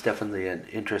 Poland's definitely an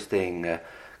interesting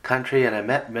country, and I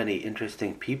met many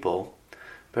interesting people.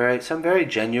 Some very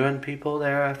genuine people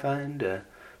there, I find.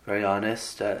 Very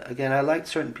honest. Again, I liked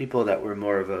certain people that were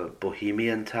more of a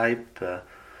bohemian type.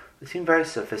 They seemed very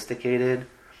sophisticated.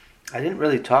 I didn't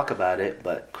really talk about it,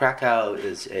 but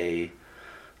Krakow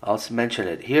I'll mention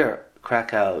it here.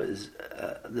 Krakow is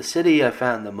the city I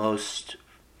found the most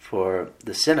for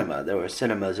the cinema. There were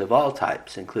cinemas of all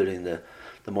types, including the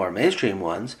more mainstream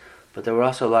ones, but there were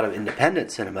also a lot of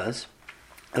independent cinemas.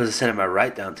 There was a cinema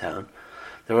right downtown.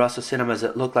 There were also cinemas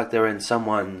that looked like they were in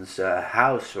someone's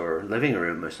house or living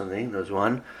room or something. There was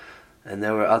one. And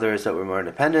there were others that were more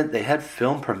independent. They had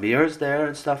film premieres there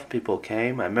and stuff. People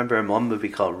came. I remember in one movie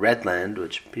called Redland,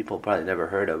 which people probably never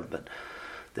heard of, but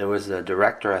there was a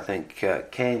director, I think,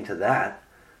 came to that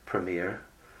premiere.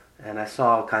 And I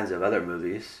saw all kinds of other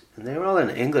movies. And they were all in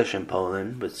English in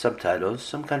Poland with subtitles.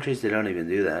 Some countries they don't even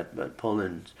do that, but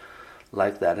Poland's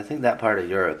like that. I think that part of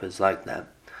Europe is like that.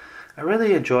 I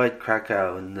really enjoyed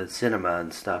Krakow and the cinema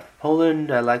and stuff.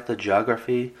 Poland, I like the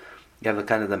geography. You have the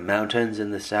kind of the mountains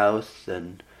in the south,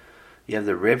 and you have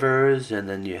the rivers, and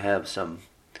then you have some,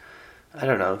 I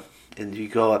don't know, and you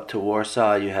go up to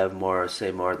Warsaw, you have more of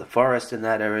the forest in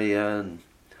that area, and,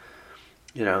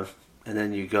 and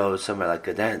then you go somewhere like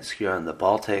Gdansk, you're on the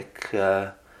Baltic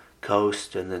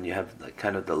coast, and then you have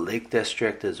kind of the Lake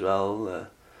District as well,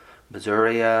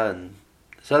 Masuria, and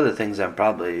there's other things I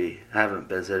probably haven't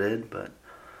visited, but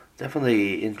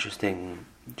definitely interesting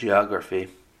geography.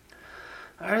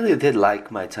 I really did like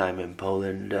my time in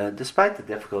Poland, despite the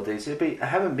difficulties. I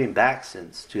haven't been back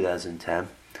since 2010.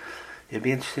 It'd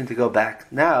be interesting to go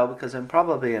back now because I'm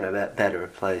probably in a better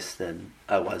place than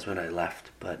I was when I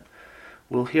left. But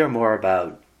we'll hear more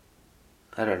about,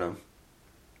 the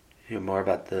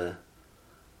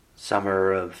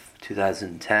summer of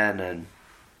 2010 and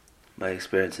my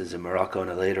experiences in Morocco in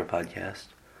a later podcast.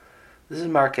 This is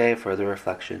Mark A. for The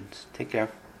Reflections. Take care.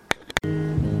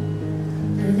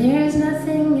 There's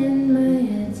nothing in my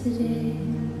head today,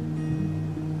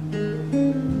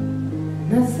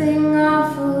 nothing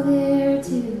awful there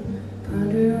to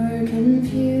ponder or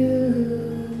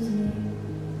confuse me.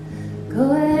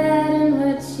 Go ahead and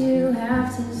what you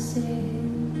have to say,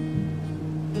 and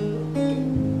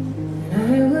I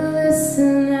will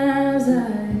listen as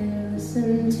I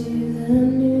listen to the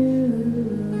news.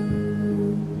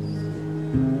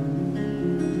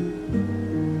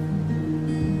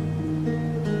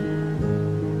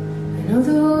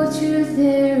 Although the truth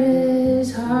there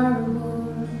is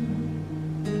horrible,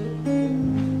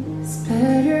 it's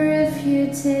better if you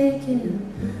take it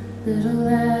little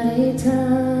at a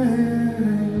time.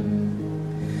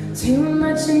 Too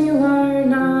much and you are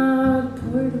not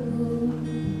portable,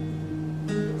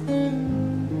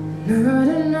 not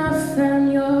enough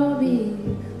and you'll be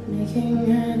making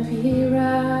happy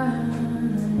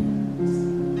rhymes.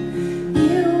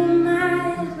 You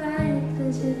might like the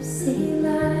gypsy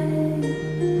life,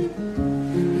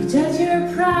 judge your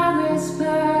progress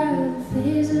by the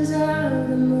phases of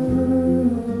the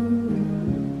moon.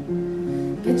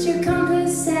 Get your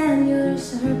compass and your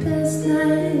sharpest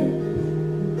knife,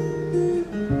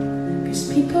 'cause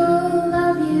people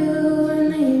love you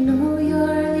and they know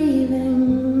you're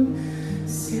leaving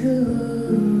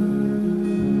soon.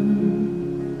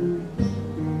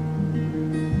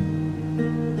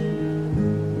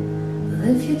 Well,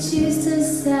 if you choose to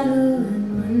settle in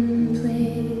one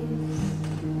place,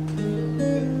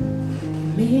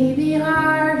 maybe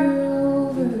harder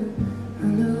over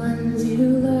on the ones you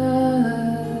love,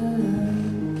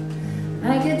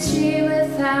 like a tree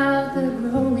without the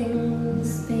growing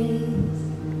space.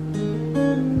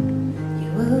 You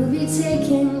will be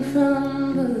taking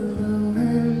from below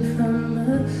and from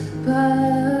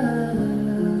above.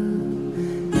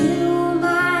 You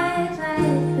might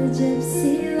like the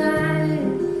gypsy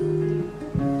life,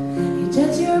 you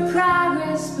judge your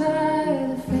progress by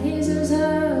the phases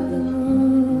of the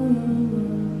moon.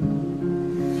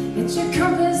 Get your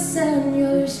compass and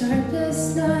your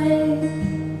sharpest knife,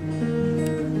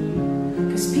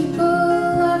 'cause people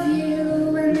love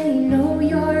you and they know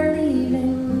you're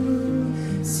leaving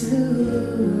soon.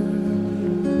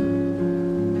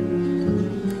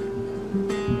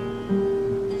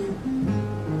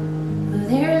 Well,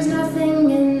 there's nothing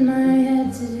in my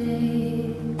head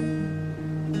today,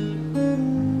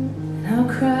 and I'll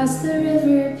cross the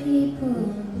river,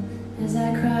 people, as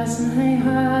I cross my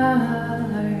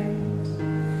heart.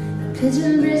 The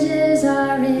pigeon bridges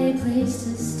are a place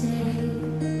to stay.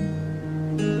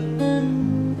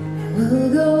 I will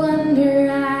go under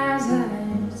as I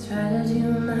try to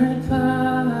do my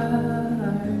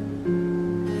part.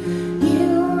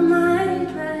 You might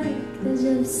like the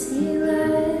gypsy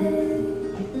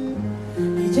life,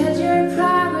 you judge your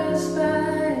progress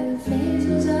by the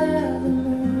phases of the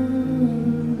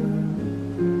moon.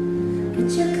 Get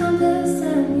your compass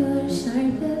and your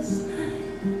sharpest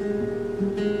knife,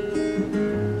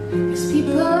 'cause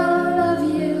people love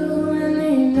you and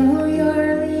they know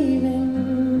you're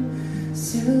leaving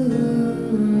soon.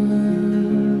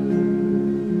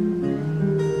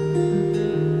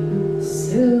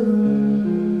 Soon.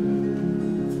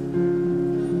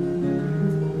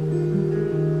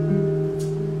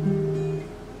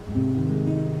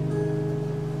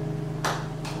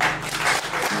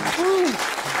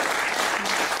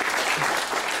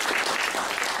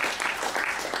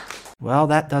 Well,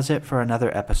 that does it for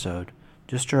another episode.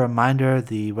 Just a reminder,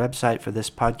 the website for this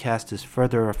podcast is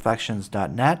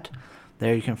furtherreflections.net.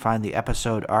 There you can find the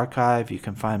episode archive, you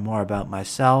can find more about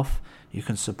myself, you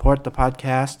can support the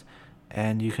podcast,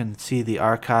 and you can see the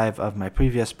archive of my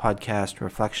previous podcast,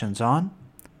 Reflections On.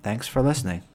 Thanks for listening.